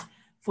indeed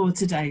for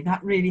today.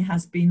 That really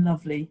has been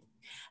lovely.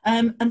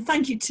 And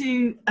thank you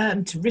to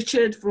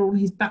Richard for all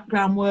his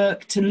background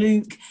work, to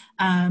Luke,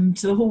 to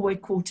the Hallway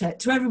Quartet,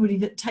 to everybody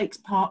that takes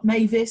part,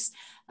 Mavis,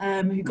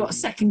 who got a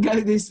second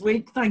go this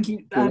week. Thank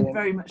you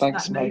very much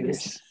Thanks, for that,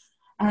 Mavis.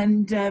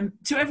 And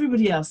to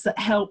everybody else that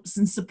helps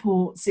and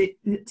supports it,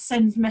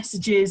 sends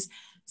messages,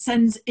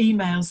 sends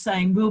emails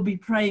saying, we'll be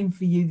praying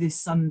for you this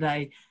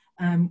Sunday.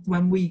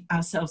 When we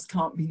ourselves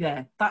can't be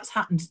there. That's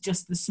happened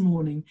just this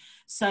morning.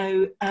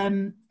 So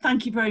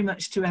thank you very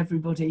much to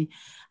everybody.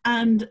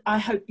 And I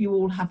hope you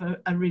all have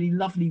a really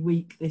lovely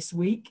week this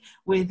week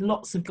with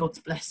lots of God's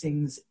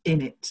blessings in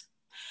it.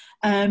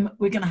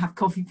 We're going to have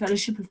coffee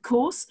fellowship, of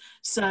course.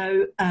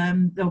 So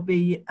there'll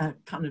be a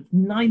kind of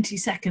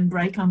 90-second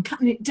break. I'm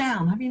cutting it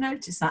down. Have you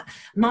noticed that?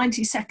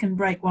 90-second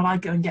break while I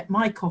go and get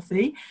my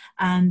coffee,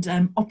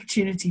 and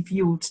opportunity for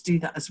you all to do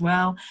that as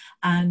well.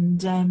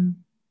 And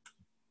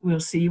we'll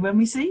see you when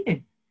we see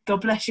you.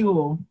 God bless you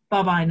all.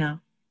 Bye-bye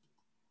now.